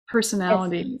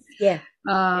personality. Yeah.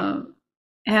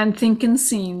 And think in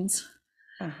scenes.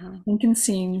 Thinking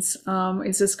scenes.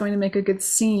 Is this going to make a good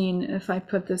scene if I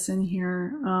put this in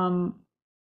here?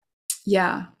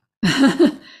 Yeah.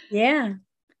 Yeah.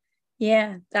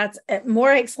 Yeah, that's more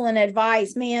excellent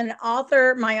advice. Man,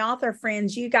 my author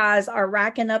friends, you guys are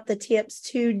racking up the tips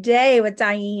today with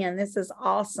Diane. This is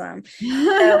awesome.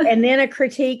 So, and then a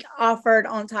critique offered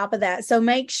on top of that. So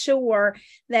make sure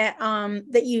that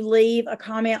that you leave a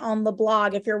comment on the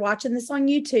blog. If you're watching this on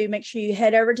YouTube, make sure you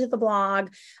head over to the blog,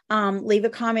 leave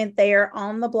a comment there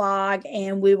on the blog,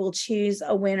 and we will choose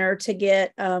a winner to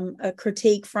get a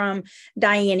critique from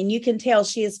Diane. And you can tell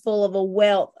she is full of a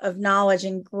wealth of knowledge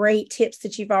and great tips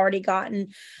that you've already gotten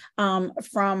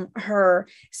from her.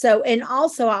 So, and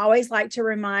also I always like to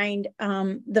remind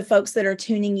the folks that are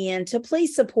tuning in to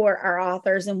please support our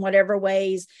authors in whatever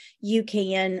ways you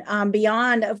can.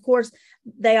 Beyond, of course,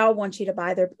 they all want you to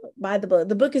buy the book.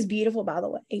 The book is beautiful, by the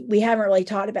way. We haven't really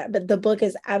talked about it, but the book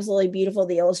is absolutely beautiful.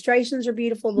 The illustrations are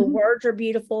beautiful. The words are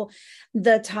beautiful.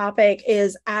 The topic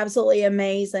is absolutely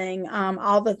amazing.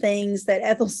 All the things that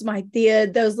Ethel Smythe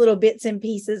did, those little bits and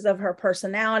pieces of her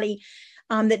personality,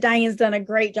 that Diane's done a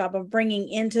great job of bringing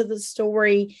into the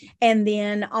story, and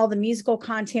then all the musical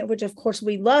content, which of course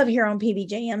we love here on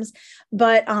PBJamz,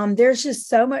 but there's just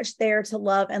so much there to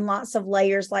love and lots of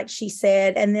layers, like she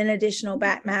said, and then additional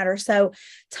back matter. So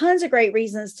tons of great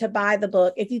reasons to buy the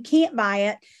book. If you can't buy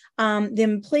it,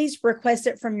 then please request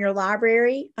it from your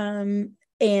library,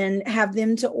 and have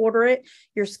them to order it,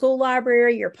 your school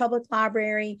library, your public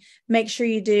library. Make sure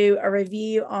you do a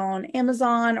review on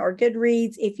Amazon or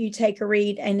Goodreads if you take a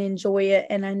read and enjoy it,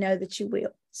 and I know that you will.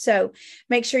 So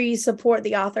make sure you support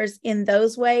the authors in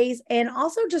those ways, and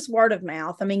also just word of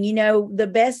mouth. I mean, the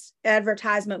best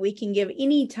advertisement we can give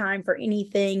any time for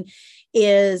anything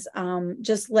is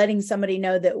just letting somebody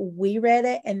know that we read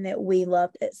it and that we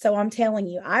loved it. So I'm telling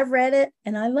you, I've read it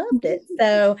and I loved it.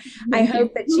 So I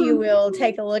hope that you will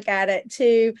take a look at it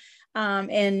too,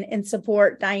 and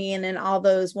support Diane in all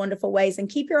those wonderful ways, and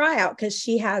keep your eye out because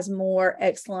she has more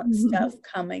excellent stuff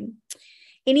coming.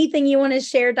 Anything you want to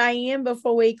share, Diane,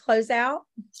 before we close out?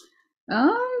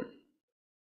 Well,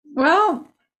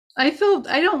 I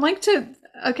don't like to.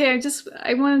 Okay,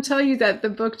 I want to tell you that the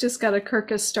book just got a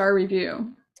Kirkus star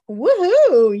review.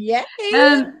 Woohoo! Yay!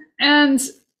 And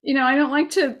I don't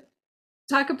like to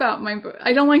talk about my book.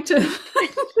 I don't like to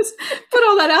just put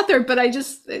all that out there, but I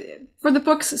just, for the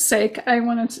book's sake, I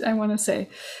want to say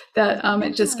that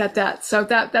it just got that. So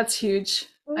that's huge.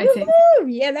 I think.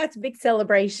 Yeah, that's a big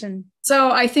celebration.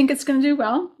 So I think it's going to do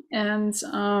well, and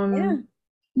and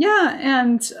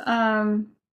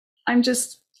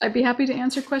I'd be happy to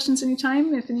answer questions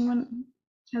anytime if anyone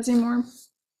has any more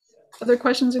other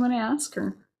questions you want to ask.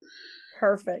 Or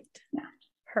perfect. Yeah,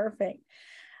 perfect.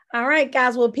 All right,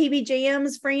 guys. Well,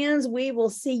 PBJamz friends, we will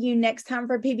see you next time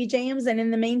for PBJamz, and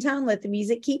in the meantime, let the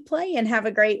music keep playing and have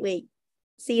a great week.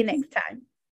 See you next time.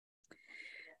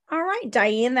 All right,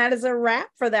 Diane, that is a wrap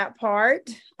for that part.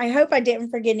 I hope I didn't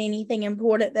forget anything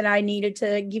important that I needed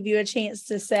to give you a chance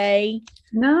to say.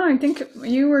 No, I think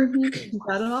you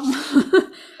got it all.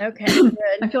 Okay, good.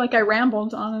 I feel like I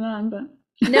rambled on and on, but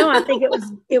no, I think it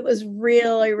was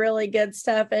really, really good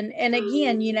stuff. And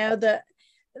again, the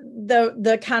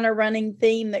kind of running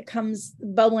theme that comes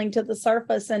bubbling to the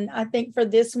surface. And I think for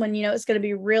this one, it's going to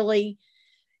be really,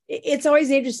 it's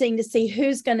always interesting to see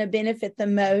who's going to benefit the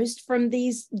most from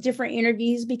these different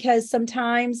interviews, because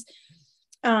sometimes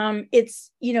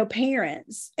it's,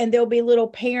 parents, and there'll be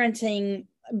little parenting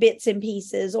bits and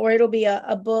pieces, or it'll be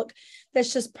a book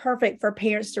that's just perfect for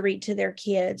parents to read to their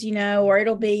kids, or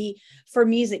it'll be for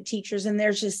music teachers. And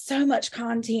there's just so much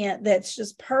content that's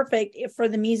just perfect for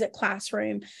the music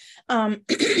classroom. And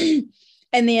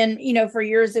then, for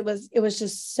yours, it was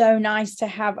just so nice to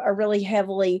have a really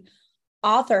heavily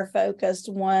author focused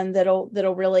one that'll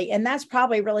really, and that's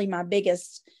probably really my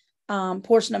biggest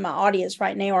portion of my audience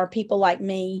right now, are people like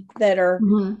me that are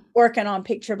working on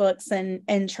picture books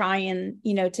and trying,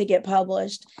 to get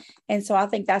published. And so I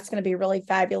think that's going to be really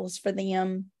fabulous for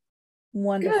them.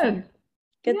 Wonderful.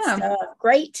 Good stuff.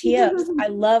 Great tips. I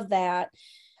love that.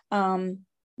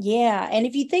 Yeah. And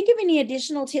if you think of any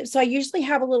additional tips, so I usually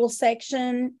have a little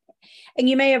section, and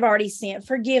you may have already sent,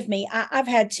 forgive me. I've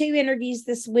had 2 interviews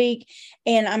this week,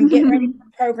 and I'm getting ready for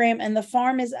the program, and the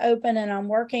farm is open, and I'm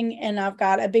working, and I've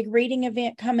got a big reading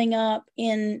event coming up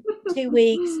in 2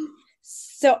 weeks.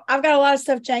 So I've got a lot of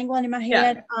stuff jangling in my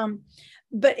head. Yeah.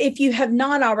 But if you have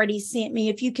not already sent me,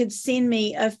 if you could send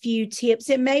me a few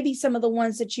tips, it may be some of the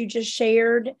ones that you just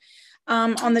shared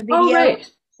on the video. Oh, right.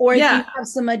 Or if you have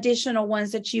some additional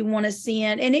ones that you want to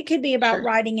send, and it could be about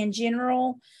writing in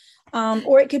general.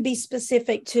 Or it could be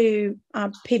specific to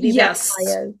PB. Yes.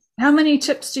 How many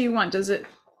tips do you want? Does it?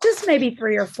 Just maybe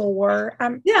 3 or 4.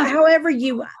 Yeah. However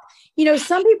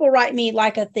some people write me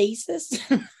like a thesis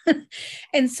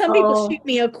and some people Oh, shoot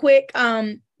me a quick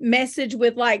message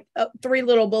with like 3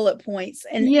 little bullet points.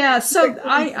 And yeah. So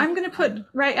I'm going to put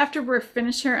right after we're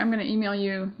finished here, I'm going to email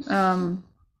you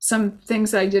some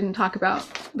things that I didn't talk about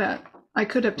that I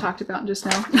could have talked about just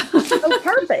now. Oh,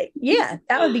 perfect. Yeah,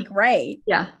 that would be great.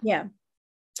 Yeah. Yeah.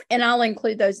 And I'll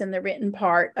include those in the written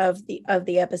part of the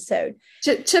episode.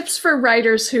 Tips for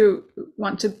writers who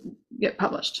want to get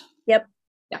published. Yep.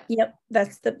 Yeah. Yep.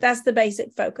 That's the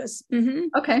basic focus. Mm-hmm.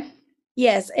 Okay.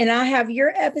 Yes, and I have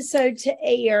your episode to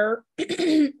air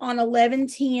on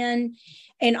 11/10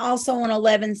 and also on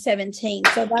 11/17.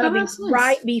 So that'll be nice.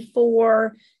 right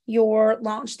before your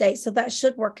launch date. So that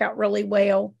should work out really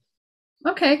well.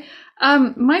 Okay.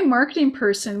 My marketing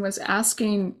person was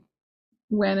asking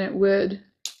when it would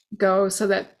go so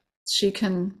that she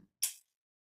can,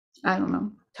 I don't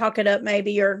know, talk it up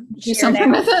maybe or do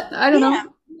something with it. I don't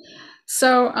know.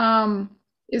 So,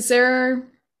 is there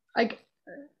like,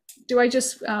 do I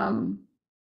just, I'll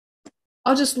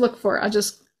just look for it.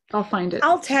 I'll find it.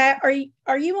 I'll tag.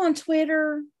 Are you on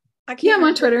Twitter? Yeah, I'm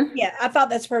on Twitter. Yeah, I thought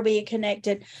that's where we had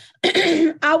connected.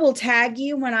 I will tag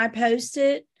you when I post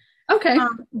it. Okay.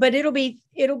 But it'll be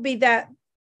that.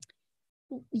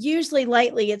 Usually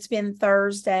lately it's been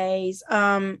Thursdays,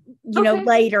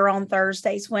 later on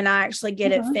Thursdays when I actually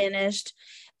get it finished.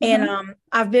 And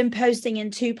I've been posting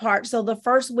in 2 parts. So the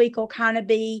first week will kind of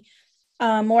be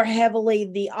more heavily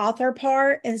the author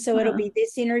part. And so it'll be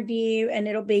this interview and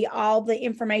it'll be all the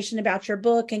information about your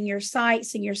book and your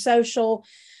sites and your social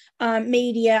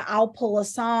media. I'll pull a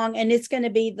song and it's going to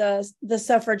be the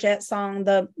suffragette song,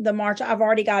 the march. I've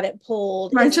already got it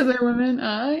pulled. March of the Women.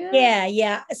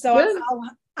 Yeah. So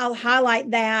I'll highlight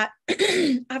that.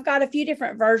 I've got a few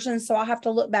different versions, so I'll have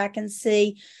to look back and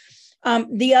see.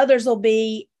 The others will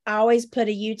be, I always put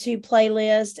a YouTube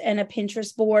playlist and a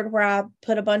Pinterest board where I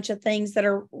put a bunch of things that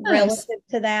are relative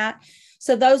to that.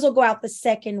 So those will go out the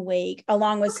second week,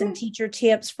 along with some teacher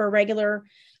tips for regular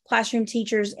classroom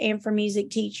teachers and for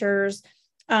music teachers.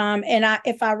 And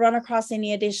if I run across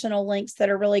any additional links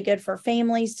that are really good for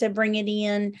families to bring it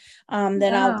in,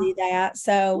 then I'll do that.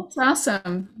 So that's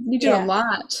awesome. You do a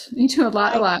lot. You do a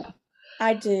lot.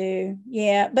 I do.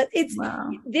 Yeah. But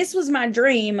this was my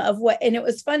dream of and it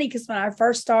was funny because when I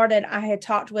first started, I had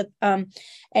talked with an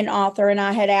author and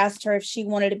I had asked her if she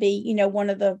wanted to be, one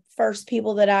of the first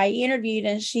people that I interviewed,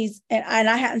 and and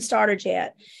I hadn't started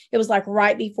yet. It was like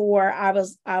right before I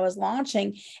was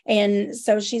launching. And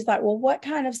so she's like, well, what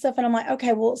kind of stuff? And I'm like,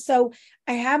 okay, well, so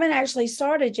I haven't actually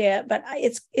started yet, but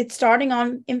it's starting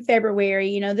in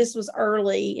February. This was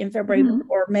early in February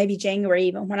or maybe January,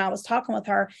 even when I was talking with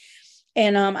her.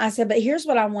 And I said, but here's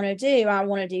what I want to do. I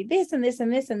want to do this and this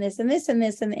and this and this and this and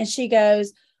this. And she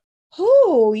goes,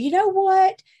 oh, you know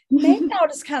what? Maybe I'll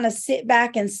just kind of sit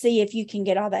back and see if you can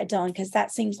get all that done, because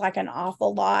that seems like an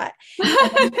awful lot.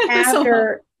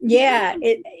 After,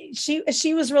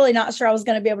 she was really not sure I was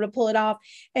going to be able to pull it off.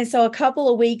 And so a couple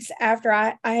of weeks after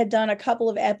I had done a couple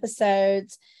of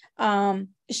episodes,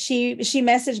 she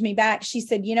messaged me back. She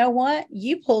said, you know what?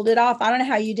 You pulled it off. I don't know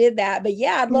how you did that, but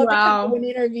yeah, I'd love to come to an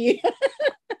interview.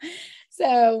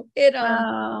 So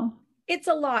it's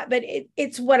a lot, but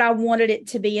it's what I wanted it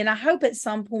to be. And I hope at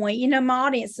some point, my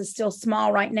audience is still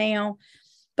small right now,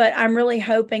 but I'm really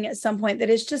hoping at some point that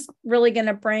it's just really going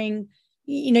to bring,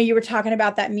 you were talking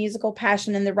about that musical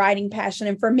passion and the writing passion.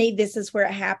 And for me, this is where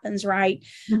it happens, right?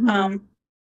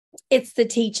 It's the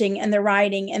teaching and the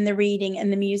writing and the reading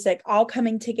and the music all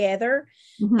coming together,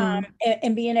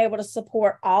 and being able to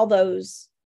support all those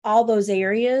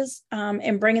areas,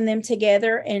 and bringing them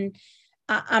together. And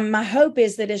my hope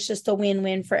is that it's just a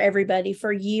win-win for everybody,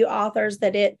 for you authors,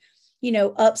 that it,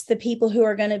 ups the people who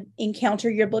are going to encounter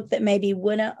your book that maybe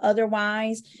wouldn't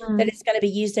otherwise, that it's going to be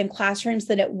used in classrooms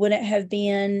that it wouldn't have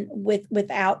been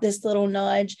without this little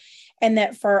nudge. And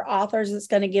that for authors, it's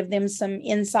going to give them some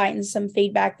insight and some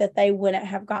feedback that they wouldn't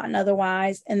have gotten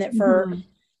otherwise. And that for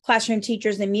classroom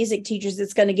teachers and music teachers,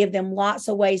 it's going to give them lots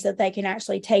of ways that they can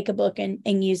actually take a book and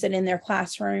use it in their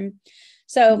classroom.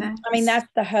 So, nice. I mean, that's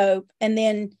the hope. And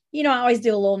then, I always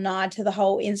do a little nod to the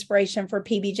whole inspiration for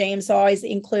PBJamz. So I always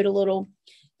include a little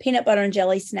peanut butter and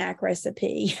jelly snack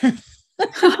recipe.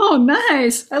 Oh,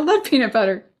 nice. I love peanut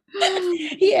butter.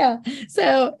 Yeah.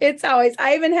 So it's always,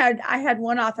 I had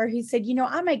one author who said,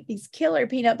 I make these killer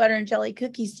peanut butter and jelly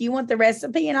cookies. Do you want the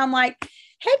recipe? And I'm like,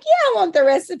 heck yeah, I want the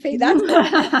recipe. That's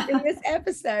in this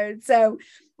episode. So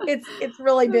it's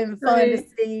really been fun to Great.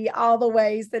 see all the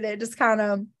ways that it just kind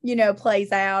of,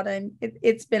 plays out, and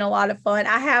it's been a lot of fun.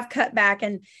 I have cut back,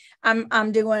 and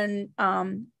I'm doing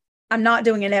I'm not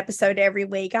doing an episode every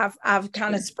week. I've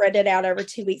kind of spread it out over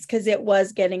 2 weeks because it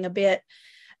was getting a bit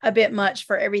much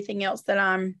for everything else that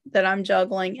I'm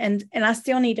juggling, and I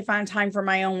still need to find time for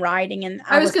my own writing. And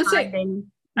I was gonna say,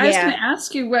 I was yeah. gonna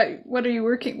ask you what are you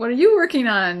working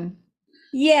on?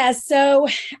 Yeah, so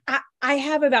I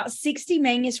have about 60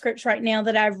 manuscripts right now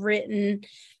that I've written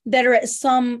that are at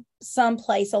some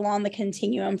place along the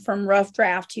continuum from rough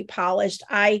draft to polished.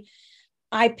 I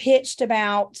pitched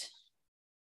about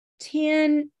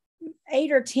 8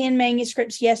 or 10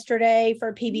 manuscripts yesterday for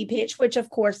a PB pitch, which of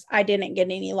course I didn't get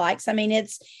any likes. I mean,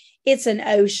 it's an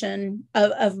ocean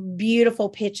of beautiful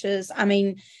pitches. I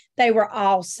mean, they were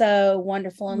all so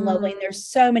wonderful and lovely. And there's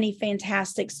so many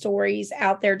fantastic stories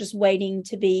out there just waiting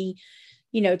to be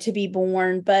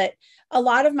born. But a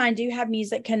lot of mine do have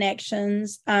music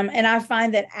connections. And I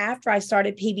find that after I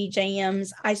started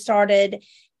PBJamz, I started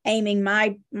aiming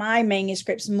my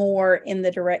manuscripts more in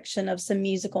the direction of some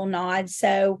musical nods.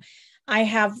 So I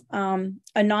have a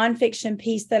nonfiction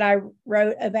piece that I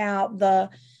wrote about the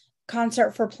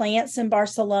concert for plants in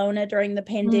Barcelona during the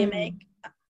pandemic.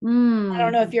 I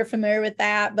don't know if you're familiar with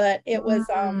that, but it was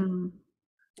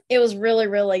really,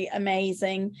 really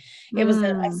amazing. It was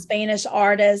a Spanish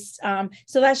artist.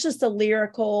 So that's just a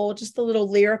little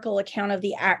lyrical account of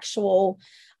the actual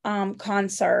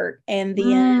concert. And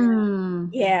then,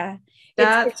 yeah,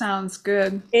 that sounds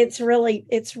good. It's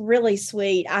really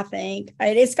sweet. I think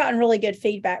it's gotten really good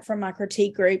feedback from my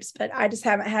critique groups, but I just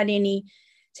haven't had any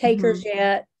takers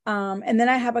yet. And then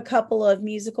I have a couple of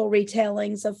musical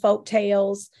retellings of folk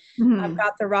tales. I've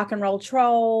got the Rock and Roll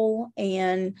Troll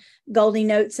and Goldie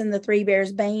Notes and the Three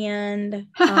Bears Band,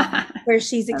 where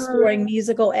she's exploring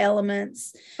musical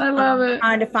elements. I love it.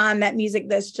 Trying to find that music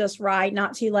that's just right,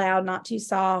 not too loud, not too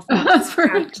soft, That's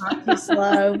right. not too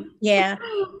slow. Yeah.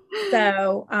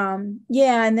 So,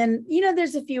 yeah. And then,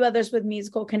 there's a few others with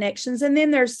musical connections. And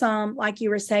then there's some, like you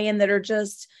were saying, that are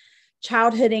just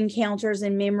childhood encounters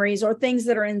and memories, or things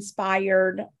that are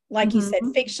inspired, like you said,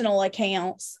 fictional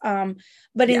accounts,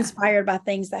 but inspired by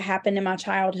things that happened in my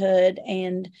childhood.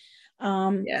 And,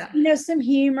 some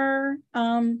humor,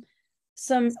 a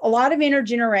lot of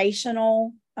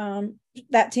intergenerational,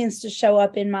 that tends to show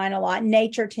up in mine a lot.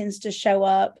 Nature tends to show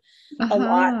up a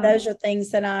lot. Those are things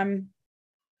that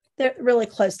they're really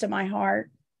close to my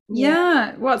heart.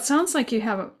 Yeah. Well, it sounds like you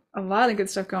have a lot of good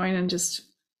stuff going, and just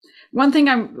one thing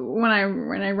when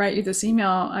I write you this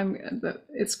email,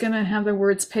 it's going to have the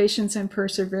words patience and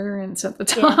perseverance at the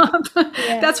top.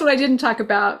 Yeah. That's what I didn't talk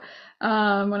about when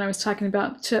I was talking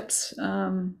about tips.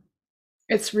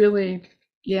 It's really,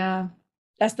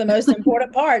 that's the most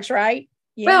important parts, right?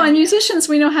 Yeah. Well, and musicians,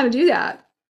 we know how to do that.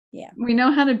 Yeah. We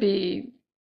know how to be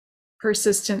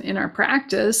persistent in our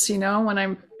practice. When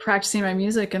I'm practicing my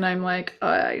music and I'm like, oh,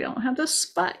 I don't have this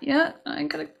spot yet, I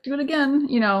gotta do it again.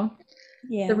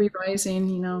 The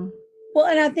revising. Well,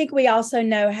 and I think we also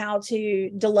know how to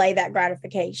delay that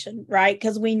gratification, right?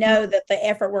 Because we know that the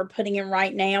effort we're putting in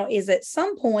right now is at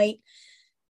some point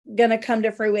going to come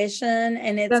to fruition,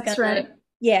 and it's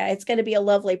it's going to be a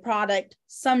lovely product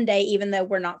someday, even though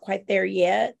we're not quite there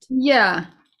yet. Yeah.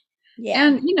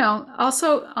 And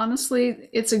also, honestly,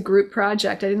 it's a group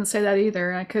project. I didn't say that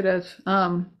either. I could have.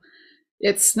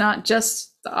 It's not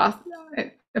just a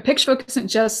picture book isn't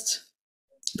just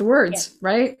the words,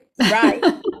 right? Right.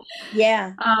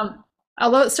 Yeah.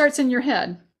 Although it starts in your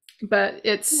head, but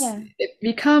it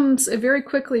very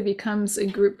quickly becomes a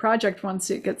group project once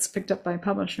it gets picked up by a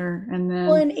publisher. And then,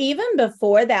 and even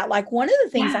before that, like one of the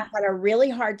things I had a really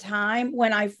hard time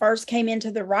when I first came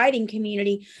into the writing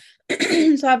community.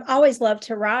 So I've always loved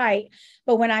to write,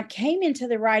 but when I came into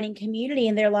the writing community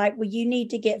and they're like, well, you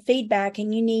need to get feedback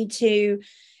and you need to,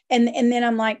 and then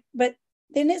I'm like, but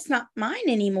then it's not mine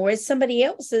anymore. It's somebody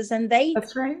else's. And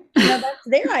that's right. That's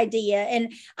their idea.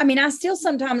 And I mean, I still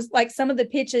sometimes like some of the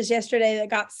pitches yesterday that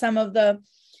got some of the,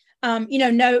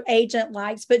 no agent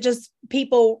likes, but just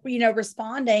people,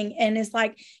 responding. And it's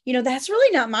like, that's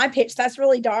really not my pitch. That's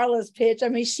really Darla's pitch. I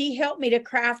mean, she helped me to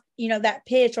craft, that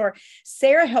pitch, or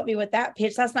Sarah helped me with that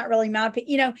pitch. That's not really my pitch,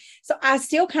 so I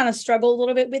still kind of struggle a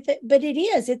little bit with it, but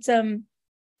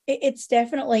it's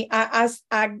definitely, I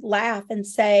laugh and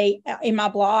say in my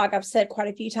blog, I've said quite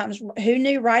a few times, who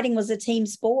knew writing was a team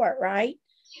sport, right?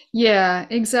 Yeah,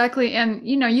 exactly. And,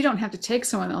 you don't have to take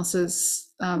someone else's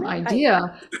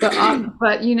idea, but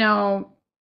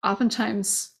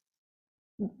oftentimes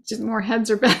just more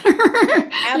heads are better,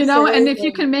 and if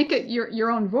you can make it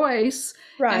your own voice,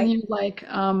 right? And you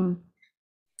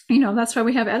that's why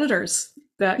we have editors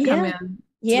that come Yeah. in to the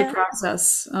Yeah.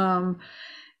 process.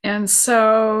 And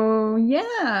so,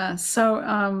 yeah,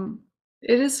 so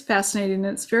it is fascinating.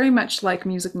 It's very much like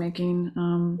music making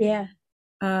Yeah.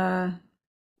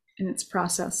 in its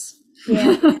process.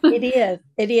 Yeah. It is.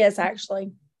 It is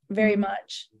actually very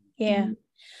much. Yeah.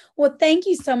 Well, thank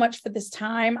you so much for this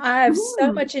time. I've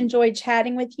so much enjoyed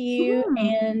chatting with you.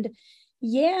 And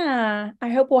yeah, I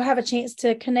hope we'll have a chance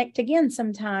to connect again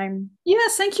sometime.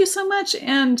 Yes, thank you so much.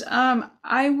 And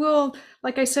I will,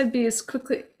 like I said, be as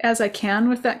quickly as I can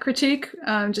with that critique.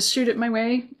 Just shoot it my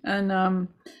way. And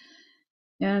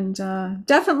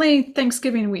definitely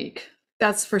Thanksgiving week.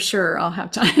 That's for sure. I'll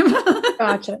have time.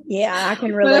 Gotcha. Yeah, I can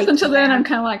But relate up until to then, that. I'm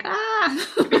kind of like,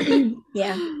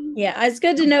 Yeah. Yeah. It's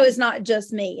good to know it's not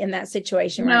just me in that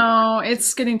situation right no,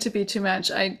 it's getting to be too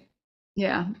much.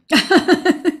 Yeah.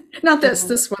 Not this. now.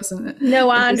 This wasn't it. No,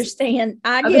 I It was understand.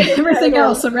 I get it everything totally.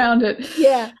 else around it.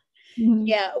 Yeah. Mhm.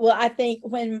 Yeah. Well, I think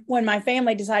when my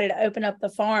family decided to open up the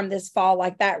farm this fall,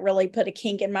 like that really put a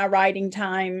kink in my writing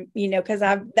time, because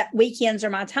that weekends are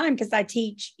my time because I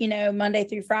teach, Monday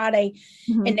through Friday.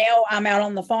 And now I'm out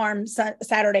on the farm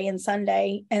Saturday and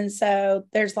Sunday. And so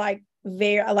there's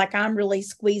I'm really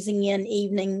squeezing in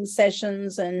evening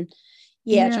sessions and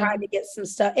trying to get some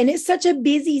stuff. And it's such a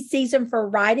busy season for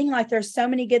writing. Like there's so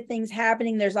many good things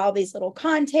happening. There's all these little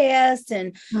contests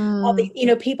and all the,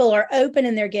 people are open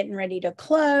and they're getting ready to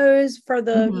close for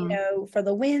the, for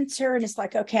the winter. And it's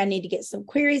like, okay, I need to get some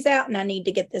queries out and I need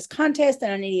to get this contest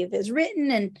and I need to get this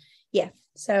written. And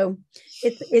so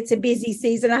it's a busy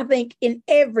season, I think, in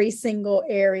every single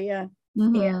area.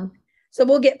 Yeah. So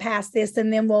we'll get past this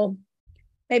and then we'll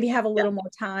maybe have a little more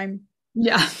time.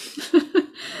 Yeah.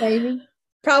 Maybe.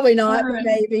 Probably not, Right. but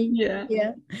maybe. Yeah.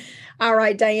 Yeah. All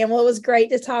right, Diane. Well, it was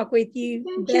great to talk with you.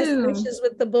 Thank Best you. wishes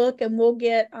with the book, and we'll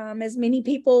get as many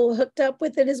people hooked up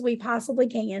with it as we possibly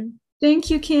can. Thank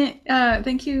you,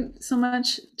 thank you so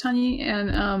much, Tanya.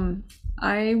 And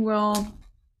I will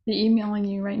be emailing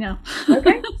you right now.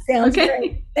 Okay. Sounds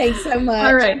great. Thanks so much.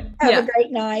 All right. Have a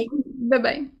great night.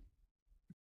 Bye-bye.